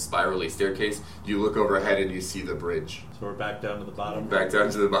of almost spirally staircase, you look overhead and you see the bridge. So we're back down to the bottom. Back down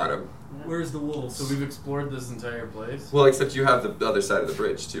to the bottom. Where's the wolves? So we've explored this entire place. Well, except you have the other side of the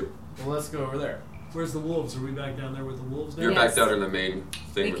bridge, too. Well, let's go over there. Where's the wolves? Are we back down there with the wolves now? You're Yes. back down in the main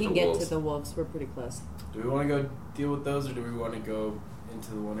thing We with can the get wolves. to the wolves. We're pretty close. Do we want to go deal with those, or do we want to go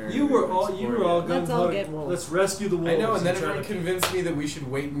into the one area? You we were haven't all explored yet? gung Let's all ho. get wolves. Let's rescue the wolves. I know, and then try everyone to- convinced me that we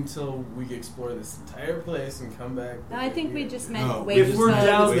should wait until we explore this entire place and come back. I think we just meant No, wait if until we're it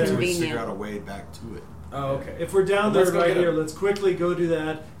down was Wait there- till we convenient. figure out a way back to it. Oh, okay. If we're down Let's there go right get here, 'em. let's quickly go do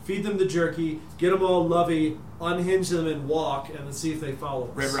that. Feed them the jerky. Get them all lovey. Unhinge them and walk, and let's see if they follow us.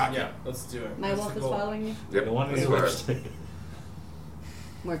 Red Rocket. Yeah, let's do it. My That's wolf the is goal. following me. Yep, The one that's is where- lipstick.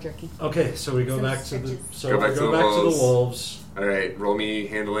 More jerky. Okay, so we go Some back to the stitches. so Go we back to go the back to the wolves. wolves. All right, roll me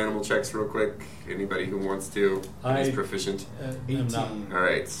handle animal checks real quick. Anybody who wants to is proficient. I'm 18. not, All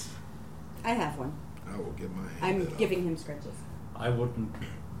right. I have one. I will get my hand I'm it up. giving him scratches. I wouldn't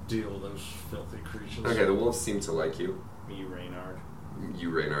deal with those filthy creatures. Okay, the wolves seem to like you. Me, Reynard.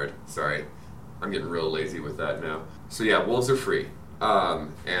 You, Reynard. Sorry. I'm getting real lazy with that now. So yeah, wolves are free.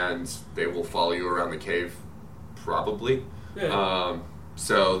 And they will follow you around the cave, probably. Yeah.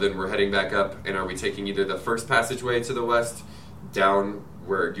 So then we're heading back up, and are we taking either the first passageway to the west, down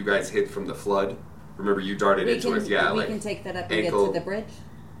where you guys hid from the flood? Remember, you darted We into can, it. Yeah, we like can take that up and ankle- get to the bridge.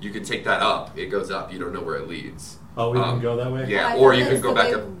 you can take that up. It goes up. You don't know where it leads. Oh, we can go that way? Yeah, I or thought you that can was go the back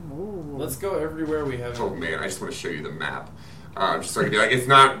way- up. Ooh. Let's go everywhere we haven't. Oh man, I just want to show you the map. Just so I can be like, it's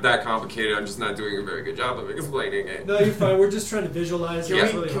not that complicated. I'm just not doing a very good job of explaining it. No, you're fine. We're just trying to visualize. Can, it.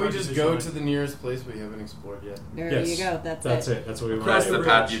 It's we, really can we hard just to go visualize. to the nearest place we haven't explored yet? There Yes. you go. That's it. That's what we want. That's Cross the the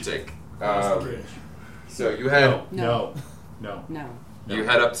path bridge. you take. Cross the bridge. So you head No. No. No. you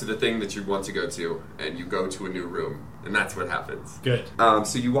head up to the thing that you want to go to, and you go to a new room, and that's what happens. Good.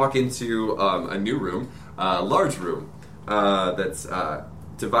 So you walk into a new room, a large room that's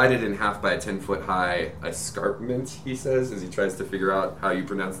divided in half by a 10-foot high escarpment. He says as he tries to figure out how you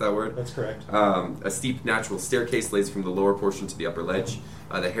pronounce that word. That's correct. A steep natural staircase leads from the lower portion to the upper ledge.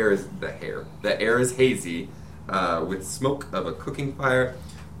 The air is hazy, with smoke of a cooking fire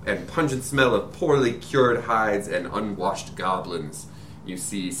and pungent smell of poorly cured hides and unwashed goblins. You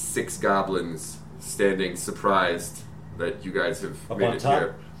see 6 goblins standing surprised that you guys have Up made on it top?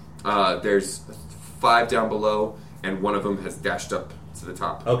 here. There's 5 down below, and one of them has dashed up to the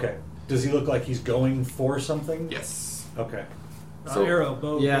top. Okay. Does he look like he's going for something? Yes. Okay. So- Arrow,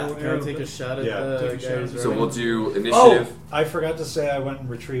 bow, Yeah, bow, can arrow. I take a shot at Yeah, the take a guy shot. who's So running? we'll do Oh! initiative. I forgot to say I went and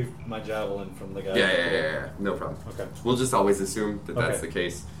retrieved my javelin from the guy. Yeah. No problem. Okay. We'll just always assume that that's Okay. the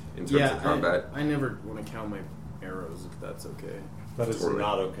case in terms of combat. I never want to count my arrows if that's okay. That is Totally.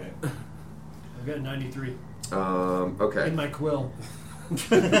 not okay. I've got 93 Okay. in my quill.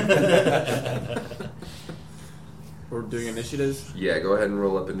 We're doing initiatives. Yeah, go ahead and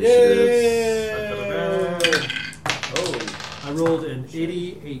roll up initiatives. Oh, I rolled an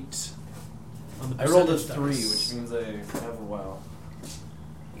 88. On the I rolled a percentage 3, dice. which means I have a wow.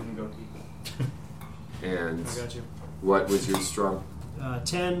 You can go equal. And I got you. what was your strong?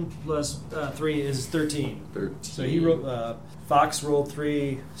 10 plus 3 is 13. 13. So he rolled. Fox rolled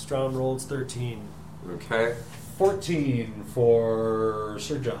 3. Strom rolled 13. Okay. 14 for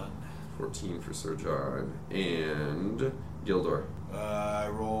Sir John. 14 for Sir John. And Gildor. I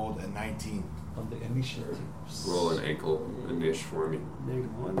rolled a 19. On the initiative. Roll an ankle Anish for me.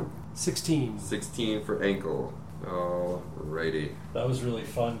 -1. 16. 16 for ankle. Alrighty. That was really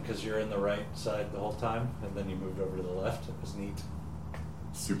fun because you're in the right side the whole time, and then you moved over to the left. It was neat.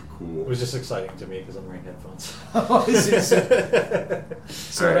 Super It cool. was just exciting to me because I'm wearing headphones. So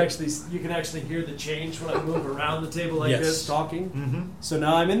All it right. actually, you can actually hear the change when I move around the table like Yes. this, talking. Mm-hmm. So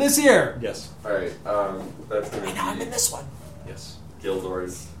now I'm in this ear. Yes. Alright, that's going And now I'm to in be this one. Yes.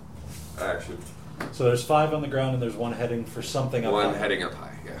 Gildor's action. So there's 5 on the ground, and there's one heading for something up One high. heading up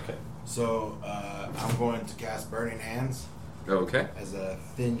high, yeah. Okay. So I'm going to cast Burning Hands Okay. as a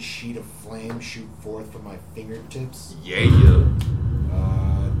thin sheet of flame shoot forth from my fingertips. Yeah.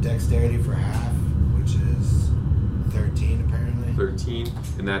 Dexterity for half, which is 13 apparently. 13.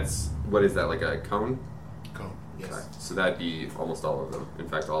 And that's, what is that, like a cone? Cone, yes. Okay. So that'd be almost all of them. In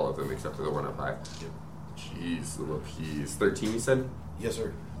fact, all of them except for the one up high. Yep. Jeez, little peas. 13, you said? Yes,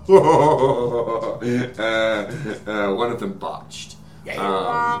 sir. One of them botched.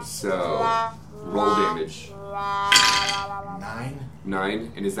 So, roll damage. 9.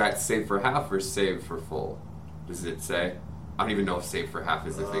 9. And is that save for half or save for full? Does it say? I don't even know if save for half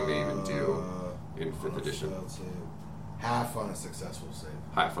is the thing they even do in 5th edition. Failed save. Half on a successful save.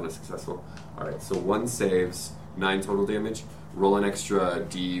 Half on a successful. Alright, so 1 saves, 9 total damage. Roll an extra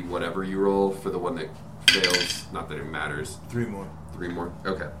D whatever you roll for the one that fails. Not that it matters. 3 more. 3 more.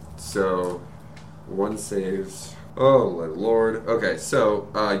 Okay. So 1 saves. Oh my lord. Okay, so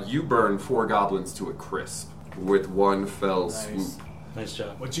you burn 4 goblins to a crisp with 1 fell Nice. swoop. Nice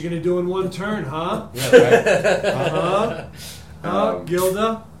job. What you gonna do in one turn, huh? Yeah, right.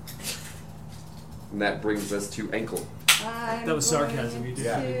 Gilda? And that brings us to ankle. I'm That was sarcasm, you did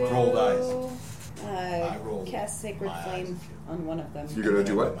Yeah, well. rolled eyes. I rolled Cast Sacred my Flame eyes. on one of them. You're gonna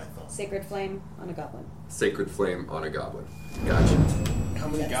do what? My thumb. Sacred Flame on a goblin. Sacred flame on a goblin. Gotcha. How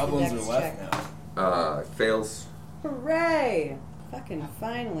many That's goblins the are dex left check. now? Fails. Hooray! Fucking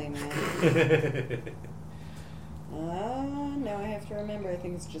finally, man. Now I have to remember. I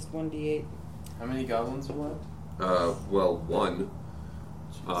think it's just 1d8. How many goblins are left? Well, 1.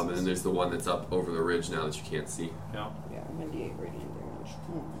 And then there's the one that's up over the ridge now that you can't see. No. Yeah, 1d8 radiant damage.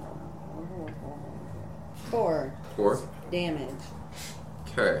 4 4. damage.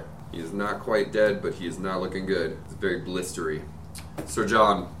 Okay. He is not quite dead, but he is not looking good. It's very blistery. Sir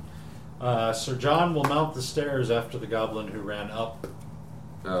John. Sir John will mount the stairs after the goblin who ran up.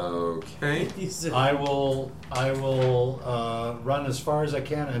 Okay. I will run as far as I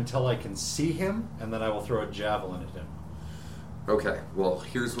can until I can see him, and then I will throw a javelin at him. Okay. Well,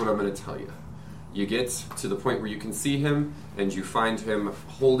 here's what I'm going to tell you. You get to the point where you can see him, and you find him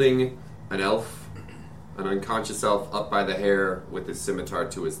holding an elf, an unconscious elf, up by the hair with his scimitar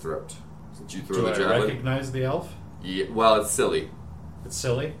to his throat. Did you throw Do the I javelin? recognize the elf? Yeah, well, it's Silly. It's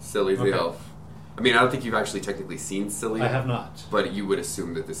silly. Silly's Okay. the elf. I mean, I don't think you've actually technically seen Silly. I have not. But you would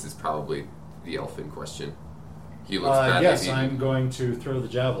assume that this is probably the elf in question. He looks badly Yes, beaten. I'm going to throw the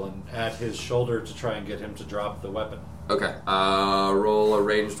javelin at his shoulder to try and get him to drop the weapon. Okay. Roll a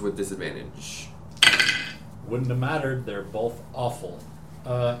ranged with disadvantage. Wouldn't have mattered. They're both awful.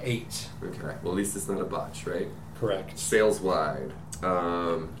 8. Okay. Well, at least it's not a botch, right? Correct. Sails wide.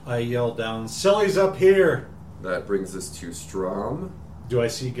 I yell down, "Silly's up here!" That brings us to Strom. Do I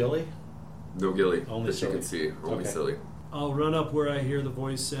see Gilly? No Gilly. Only that you can see. Only Okay. Silly. I'll run up where I hear the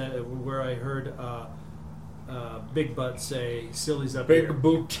voice, where I heard Big Butt say, Silly's up here. Big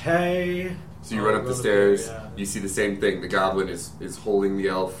bouquet. So you Oh, run up the run up stairs. there, yeah. You see the same thing. The goblin is holding the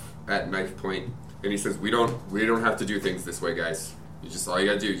elf at knife point, and he says, "We don't have to do things this way, guys. You just all you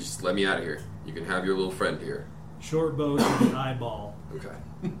gotta do is just let me out of here. You can have your little friend here." Short bow to the eyeball. Okay.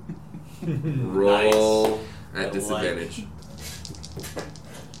 Roll I at disadvantage.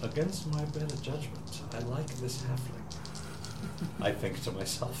 Against my better judgment, I like this halfling. I think to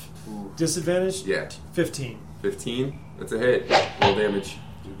myself. Disadvantage? Yeah. 15. 15. That's a hit. Roll damage.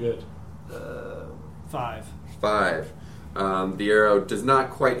 Do good. 5. 5. The arrow does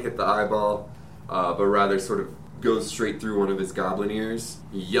not quite hit the eyeball, but rather sort of goes straight through one of his goblin ears.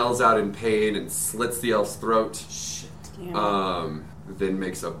 He yells out in pain and slits the elf's throat. Damn. Then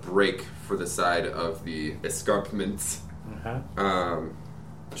makes a break for the side of the escarpment. Uh-huh.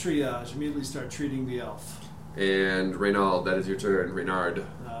 Triage. Immediately start treating the elf. And Reynald, that is your turn. Reynard.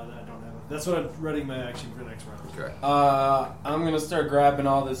 I don't have it. That's what I'm readying my action for next round. Okay. I'm gonna start grabbing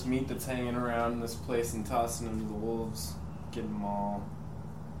all this meat that's hanging around this place and tossing them to the wolves. Get them all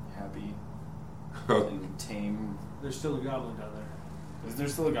happy and tame. There's still a goblin down there. Is there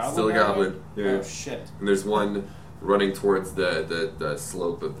still a goblin? Still a down goblin. there? Yeah. Oh shit. And there's one running towards the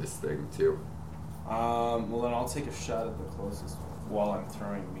slope of this thing too. Well then I'll take a shot at the closest one while I'm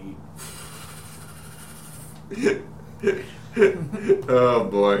throwing meat. Oh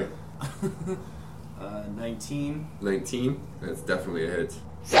boy. 19. 19. That's definitely a hit.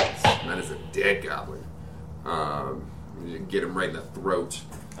 That is a dead goblin. You get him right in the throat.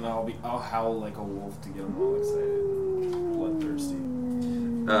 And I'll howl like a wolf to get them all excited, bloodthirsty.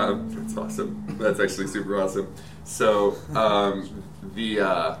 That's awesome. That's actually super awesome. So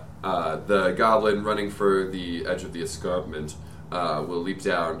the goblin running for the edge of the escarpment will leap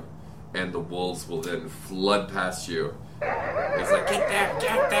down, and the wolves will then flood past you. He's like, get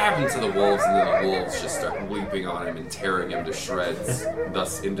them! And so the wolves, and then the wolves just start leaping on him and tearing him to shreds,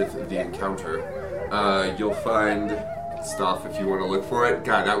 thus into the encounter. You'll find stuff if you want to look for it.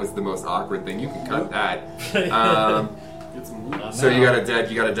 God, that was the most awkward thing. You can cut that. Get some loot. So you got a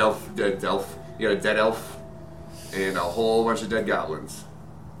dead elf, and a whole bunch of dead goblins.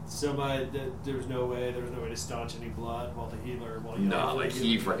 So there was no way to staunch any blood while the healer. No, like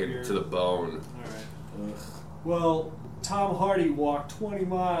he fucking to the bone. All right. Well, Tom Hardy walked 20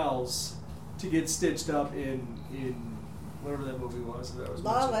 miles to get stitched up in whatever that movie was. That was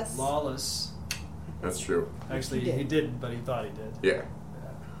Lawless. Lawless. That's true. Actually, he didn't, but he thought he did. Yeah.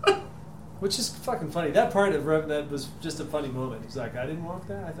 Which is fucking funny. That part of that was just a funny moment. He's like, I didn't walk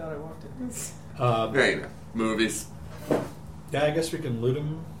that. I thought I walked it. Yeah, you know, movies. Yeah, I guess we can loot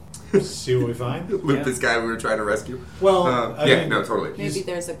him. See what we find. Loot this guy we were trying to rescue. Well, I yeah, mean, no, totally. Maybe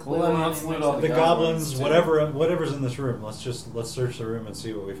there's a clue Well, then on let's it. loot all the the goblins, goblins, whatever's in this room. Let's search the room and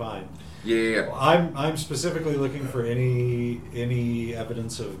see what we find. Yeah. I'm specifically looking for any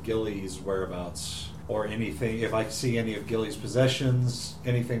evidence of Gilly's whereabouts or anything. If I see any of Gilly's possessions,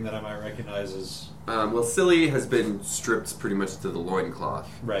 anything that I might recognize as Well, Silly has been stripped pretty much to the loincloth.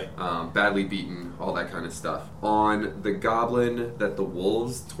 right. Badly beaten, all that kind of stuff. On the goblin that the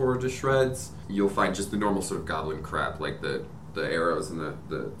wolves tore to shreds, you'll find just the normal sort of goblin crap, like the arrows and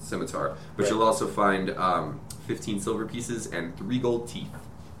the scimitar. But Right. you'll also find 15 silver pieces and 3 gold teeth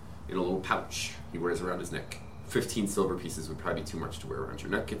in a little pouch he wears around his neck. 15 silver pieces would probably be too much to wear around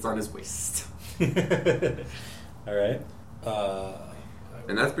your neck. It's on his waist. All right.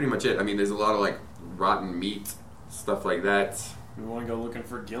 And that's pretty much it. I mean, there's a lot of, like, rotten meat, stuff like that. We want to go looking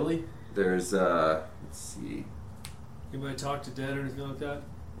for Gilly? There's, let's see. Anybody talk to dead or anything like that?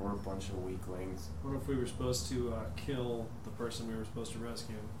 Or a bunch of weaklings. What if we were supposed to kill the person we were supposed to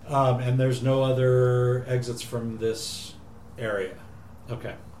rescue? And there's no other exits from this area.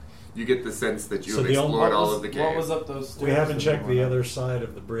 Okay. You get the sense that you So have the only- explored all of the cave. What was up those stairs? We haven't that checked we the went other up? side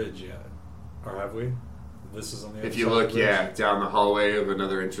of the bridge yet. Or have we? This is on the other If you side look, of the bridge? yeah, down the hallway of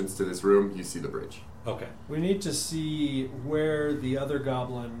another entrance to this room, you see the bridge. Okay. We need to see where the other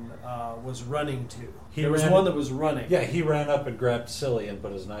goblin was running to. He There was ran- one that was running. Yeah, he ran up and grabbed Silly and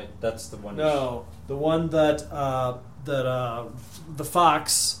put his knife. That's the one. No, the one that the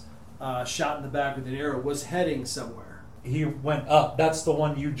fox shot in the back with an arrow was heading somewhere. He went up. That's the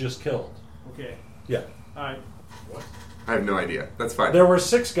one you just killed. Okay. Yeah. All right. I have no idea. That's fine. There were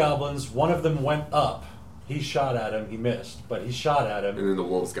 6 goblins. One of them went up. He shot at him. He missed, but he shot at And him. then the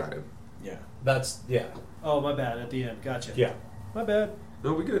wolves got him. Yeah. That's yeah. Oh, my bad. At the end. Gotcha. Yeah. My bad.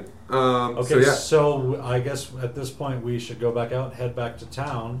 No, we good. Okay, So, so I guess at this point we should go back out and head back to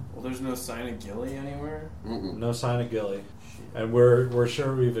town. Well, there's no sign of Gilly anywhere? yeah. Mm-mm. No sign of Gilly. Shit. And we're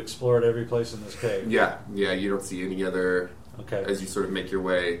sure we've explored every place in this cave. Yeah, you don't see any other... Okay. As you sort of make your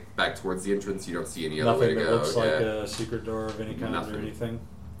way back towards the entrance, you don't see any other way Nothing to that go. looks yeah. like a secret door of any kind Nothing. or anything.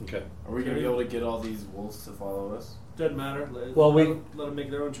 Okay. Are we going to be able to get all these wolves to follow us? Doesn't matter. Well, let them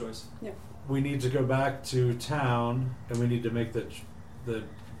make their own choice. We need to go back to town, and we need to make the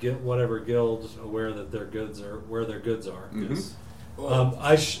whatever guilds aware that their goods are where their goods are. Mhm.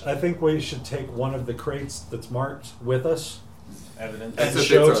 Yes. I think we should take one of the crates that's marked with us Evidence. That's and a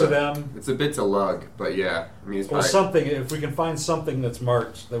show bit to of- them. It's a bit to lug, but yeah. I mean, it's Well, probably... something. If we can find something that's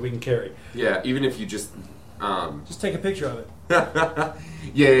marked that we can carry, Yeah, even if you just... Just take a picture of it.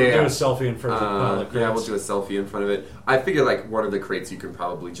 yeah. do a selfie in front of the pile of crates. Yeah, we'll do a selfie in front of it. I figure like one of the crates you can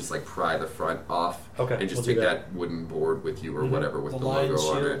probably just like pry the front off Okay, and just we'll do take that. that wooden board with you or Mhm. whatever with The the, lion logo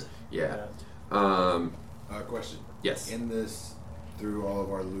on shield. it. Yeah. Question. Yes. In this, through all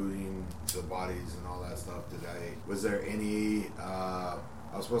of our looting, the bodies and all that stuff today, was there any? I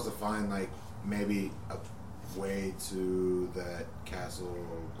was supposed to find like maybe a way to that castle,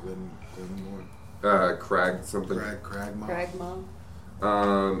 Glenmore? Crag something. Cragmaw.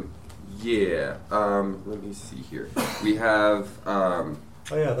 Yeah. Let me see here. We have. Oh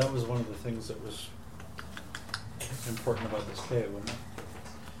yeah, that was one of the things that was important about this cave, wasn't it?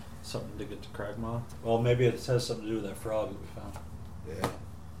 Something to get to Cragmaw. Well, maybe it has something to do with that frog that we found.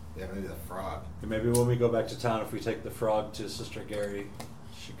 Yeah, maybe the frog. And maybe when we go back to town, if we take the frog to Sister Gary,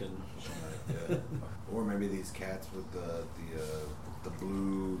 she can. Yeah. Or maybe these cats with the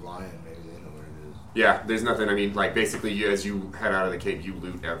blue lion. Maybe they know what it is. Yeah, there's nothing. I mean, like basically, as you head out of the cave, you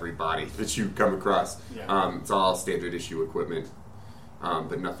loot every body that you come across. Yeah. It's all standard issue equipment,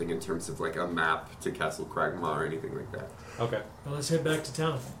 but nothing in terms of like a map to Castle Cragmaw or anything like that. Okay. Well, let's head back to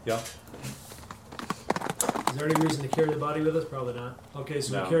town. Yeah. Is there any reason to carry the body with us? Probably not. Okay,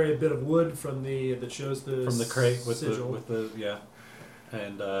 so No. we carry a bit of wood from that shows the From the crate with sigil. the yeah.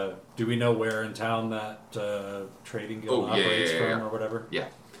 And do we know where in town that trading guild Oh, yeah, operates yeah, from yeah. or whatever? Yeah.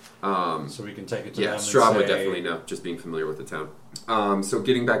 So we can take it to Yeah, them. Straub and would say, definitely know, just being familiar with the town. So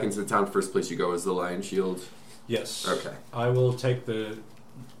getting back into the town, first place you go is the Lion Shield. Yes. Okay. I will take the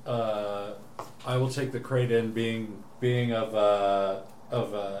crate in, being of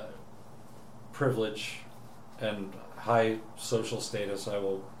privilege and high social status. I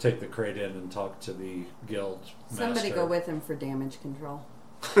will take the crate in and talk to the guild Somebody master. go with him for damage control.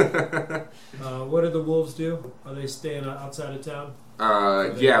 What do the wolves do? Are they staying outside of town?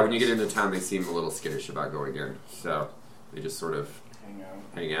 Yeah, when you get into town, they seem a little skittish about going in, so they just sort of Hang out.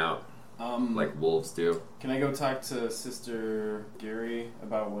 hang out like wolves do. Can I go talk to Sister Gary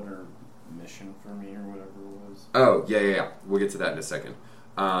about what her mission for me or whatever it was? Oh, yeah. We'll get to that in a second.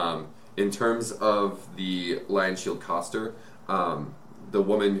 In terms of the Lion Shield Coster, the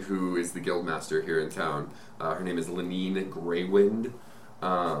woman who is the guild master here in town, her name is Lenine Greywind.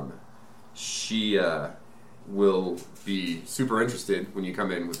 She will be super interested when you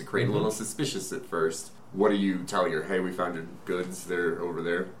come in with the crate, a little suspicious at first. What are you telling her? Hey, we found your goods. They're over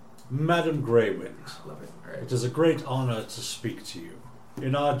there. Madam Greywind, Love it. All right. it is a great honor to speak to you.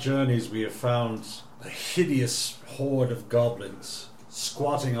 In our journeys, we have found a hideous horde of goblins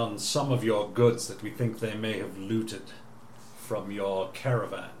squatting on some of your goods that we think they may have looted from your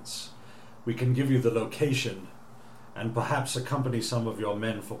caravans. We can give you the location and perhaps accompany some of your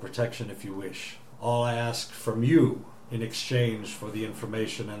men for protection if you wish. All I ask from you, in exchange for the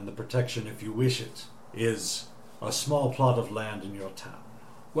information and the protection if you wish it, is a small plot of land in your town.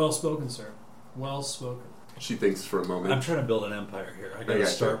 Well spoken, sir. Well spoken. She thinks for a moment. I'm trying to build an empire here. I gotta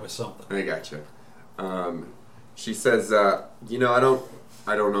gotcha. start with something. I gotcha. She says, I don't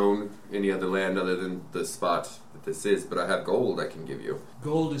own any other land other than the spot that this is, but I have gold I can give you.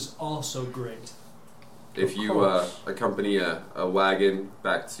 Gold is also great. If you accompany a wagon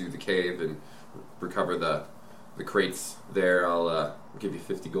back to the cave and recover the crates there, I'll give you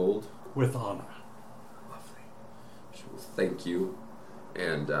 50 gold. With honor. Lovely. She will thank you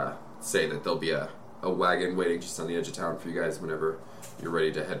and say that there'll be a wagon waiting just on the edge of town for you guys whenever you're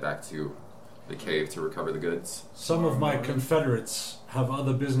ready to head back to the cave to recover the goods. Some of my confederates have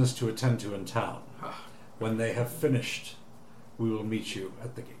other business to attend to in town. When they have finished, we will meet you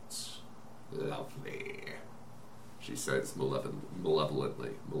at the gates. Lovely. She says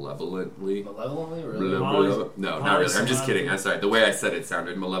malevolently. Malevolently, really? No, not really. I'm just kidding. I'm sorry. The way I said it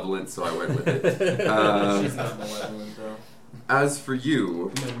sounded malevolent, so I went with it. She's not malevolent, though. As for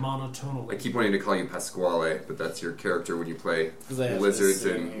you, Monotonally. I keep wanting to call you Pasquale, but that's your character when you play 'Cause I have lizards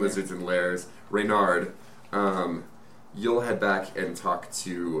this and thing lizards and lairs. Reynard, you'll head back and talk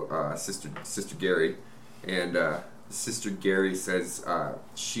to Sister Gary, and Sister Gary says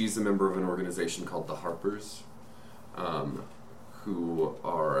she's a member of an organization called the Harpers, who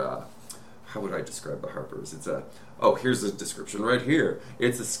are how would I describe the Harpers? Here's a description right here.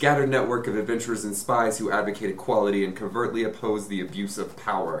 It's a scattered network of adventurers and spies who advocate equality and covertly oppose the abuse of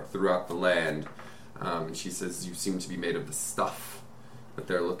power throughout the land. And she says you seem to be made of the stuff that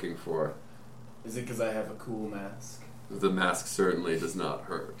they're looking for. Is it because I have a cool mask? The mask certainly does not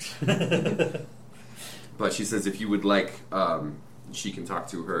hurt. But she says if you would like, she can talk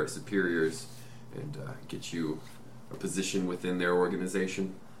to her superiors and get you a position within their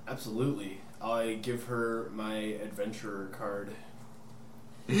organization. Absolutely. I give her my adventurer card.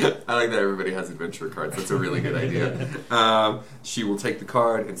 I like that everybody has adventurer cards. That's a really good idea. She will take the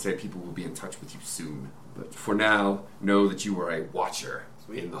card and say people will be in touch with you soon. But for now, know that you are a watcher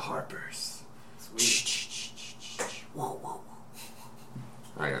in the Harpers. Sweet. Whoa, whoa,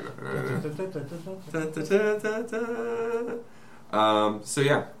 whoa. I got nothing. So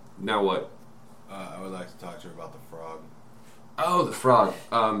yeah, now what? I would like to talk to her about the frog. Oh, the frog.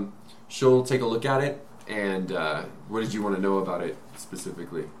 She'll take a look at it, And what did you want to know about it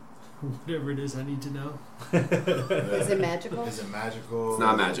specifically? Whatever it is I need to know. Is it magical? Is it magical? It's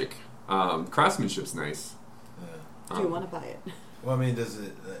not magic. Craftsmanship's nice. Yeah. Do you want to buy it? Well, I mean, does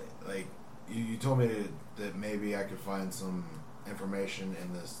it like you told me that maybe I could find some information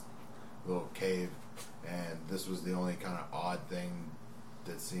in this little cave, and this was the only kind of odd thing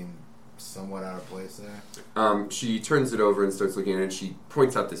that seemed somewhat out of place there. She turns it over and starts looking at it, and she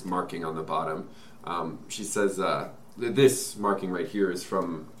points out this marking on the bottom. She says, this marking right here is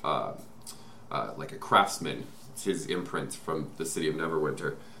from like a craftsman. It's his imprint from the city of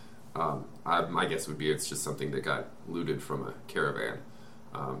Neverwinter. My guess would be it's just something that got looted from a caravan.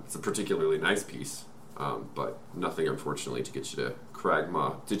 It's a particularly nice piece, but nothing, unfortunately, to get you to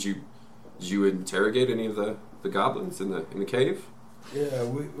Cragmaw. Did you interrogate any of the goblins in the cave? Yeah,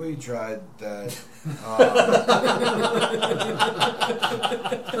 we tried that.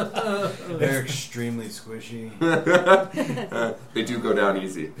 They're extremely squishy. They do go down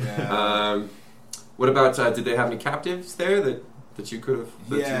easy. Yeah. What about, did they have any captives there that you could have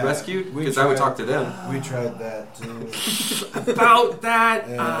you rescued? Because I would talk to them. We tried that too. About that,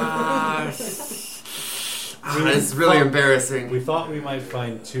 it's really embarrassing. We thought we might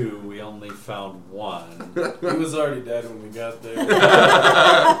find 2. We only found 1. He was already dead when we got there.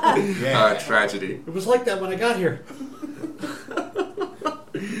 Tragedy. It was like that when I got here.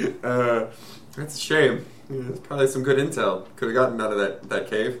 That's a shame. Yeah, there's probably some good intel. Could have gotten out of that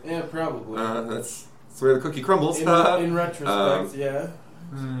cave. Yeah, probably. That's where the cookie crumbles. In retrospect, yeah.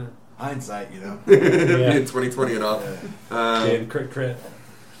 Hindsight, you know. In 2020 and all. And crit.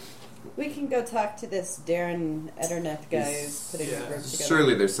 We can go talk to this Darren Etterneth guy who's putting the group together.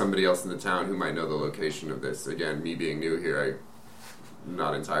 Surely there's somebody else in the town who might know the location of this. Again, me being new here, I'm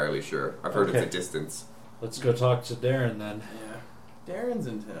not entirely sure. I've heard it's a distance. Let's go talk to Darren then. Yeah. Darren's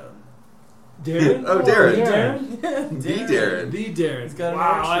in town. Darren? Oh, Darren. Darren? The Darren. The Darren. He's got an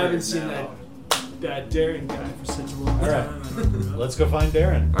wow, I orchard haven't seen now. that Darren guy for such a long All right. time. I don't know. Let's go find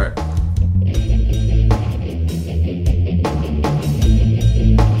Darren. All right.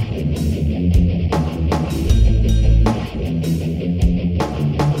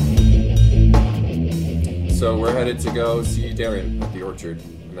 So we're headed to go see Darren at the orchard,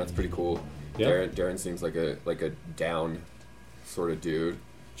 and that's pretty cool. Yeah. Darren seems like a down sort of dude.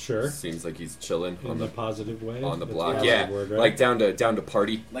 Sure. Seems like he's chilling In the positive way. on the That's block. a Yeah, positive word, right? like down to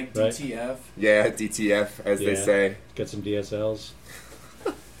party. Like Right. DTF. Yeah, DTF as they Yeah. say. Get some DSLs.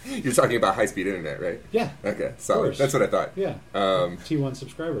 You're talking about high speed internet, right? Yeah. Okay, solid. course. That's what I thought. Yeah. T1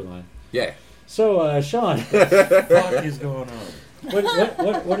 subscriber line. Yeah. So, Sean, What is going on?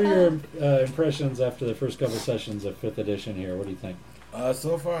 what are your impressions after the first couple sessions of 5th edition here? What do you think?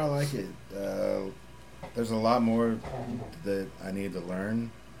 So far, I like it. There's a lot more that I need to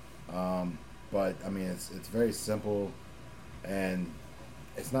learn, but I mean, it's very simple, and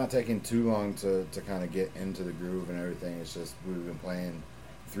it's not taking too long to kind of get into the groove and everything. It's just we've been playing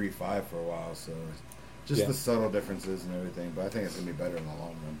 3-5 for a while, so just the subtle differences and everything. But I think it's gonna be better in the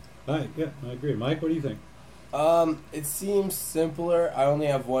long run. Yeah, I agree. Mike, what do you think? It seems simpler. I only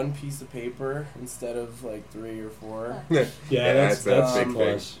have 1 piece of paper instead of like 3 or 4. Yeah, that's a a big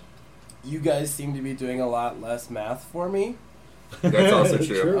plus. You guys seem to be doing a lot less math for me. That's also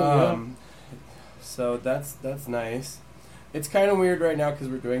true. So that's nice. It's kind of weird right now because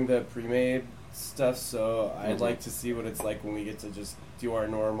we're doing the pre-made stuff. So I'd like to see what it's like when we get to just do our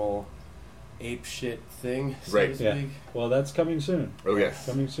normal ape shit thing, so Right. to Yeah. speak. Well, that's coming soon. Oh yes.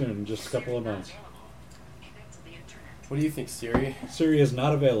 Coming soon, in just a couple of months. What do you think, Siri? Siri is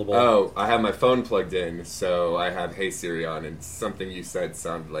not available. Oh, I have my phone plugged in, so I have Hey Siri on, and something you said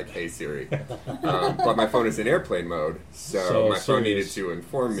sounded like Hey Siri. But my phone is in airplane mode, so my phone Siri needed is to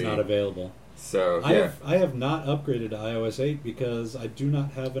inform me. Not available. So I have not upgraded to iOS 8 because I do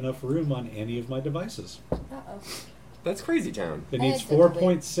not have enough room on any of my devices. Uh-oh. that's crazy town. It I needs had to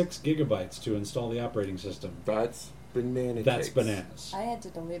delete- 4.6 gigabytes to install the operating system. That's banana. That's cakes. bananas. I had to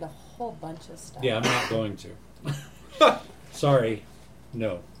delete a whole bunch of stuff. Yeah, I'm not going to. Sorry.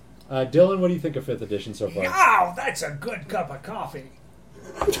 No. Dylan, what do you think of 5th edition so far? Oh, that's a good cup of coffee.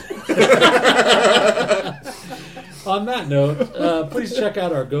 On that note, please check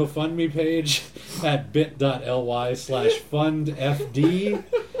out our GoFundMe page at bit.ly/fundfd.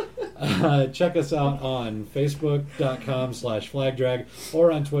 Check us out on facebook.com/flagdrag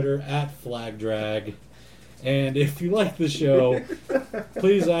or on Twitter @flagdrag. And if you like the show,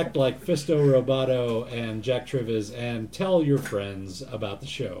 please act like Fisto Roboto and Jack Trivis and tell your friends about the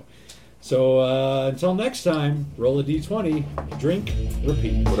show. So until next time, roll a d20, drink,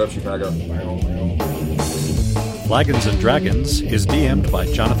 repeat. What up, Chicago? Flagons and Dragons is DM'd by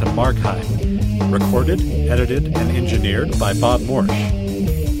Jonathan Markheim. Recorded, edited, and engineered by Bob Morsch.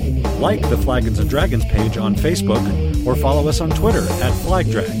 Like the Flagons and Dragons page on Facebook or follow us on Twitter at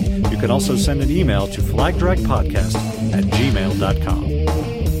FlagDrag. You can also send an email to flagdragpodcast@gmail.com.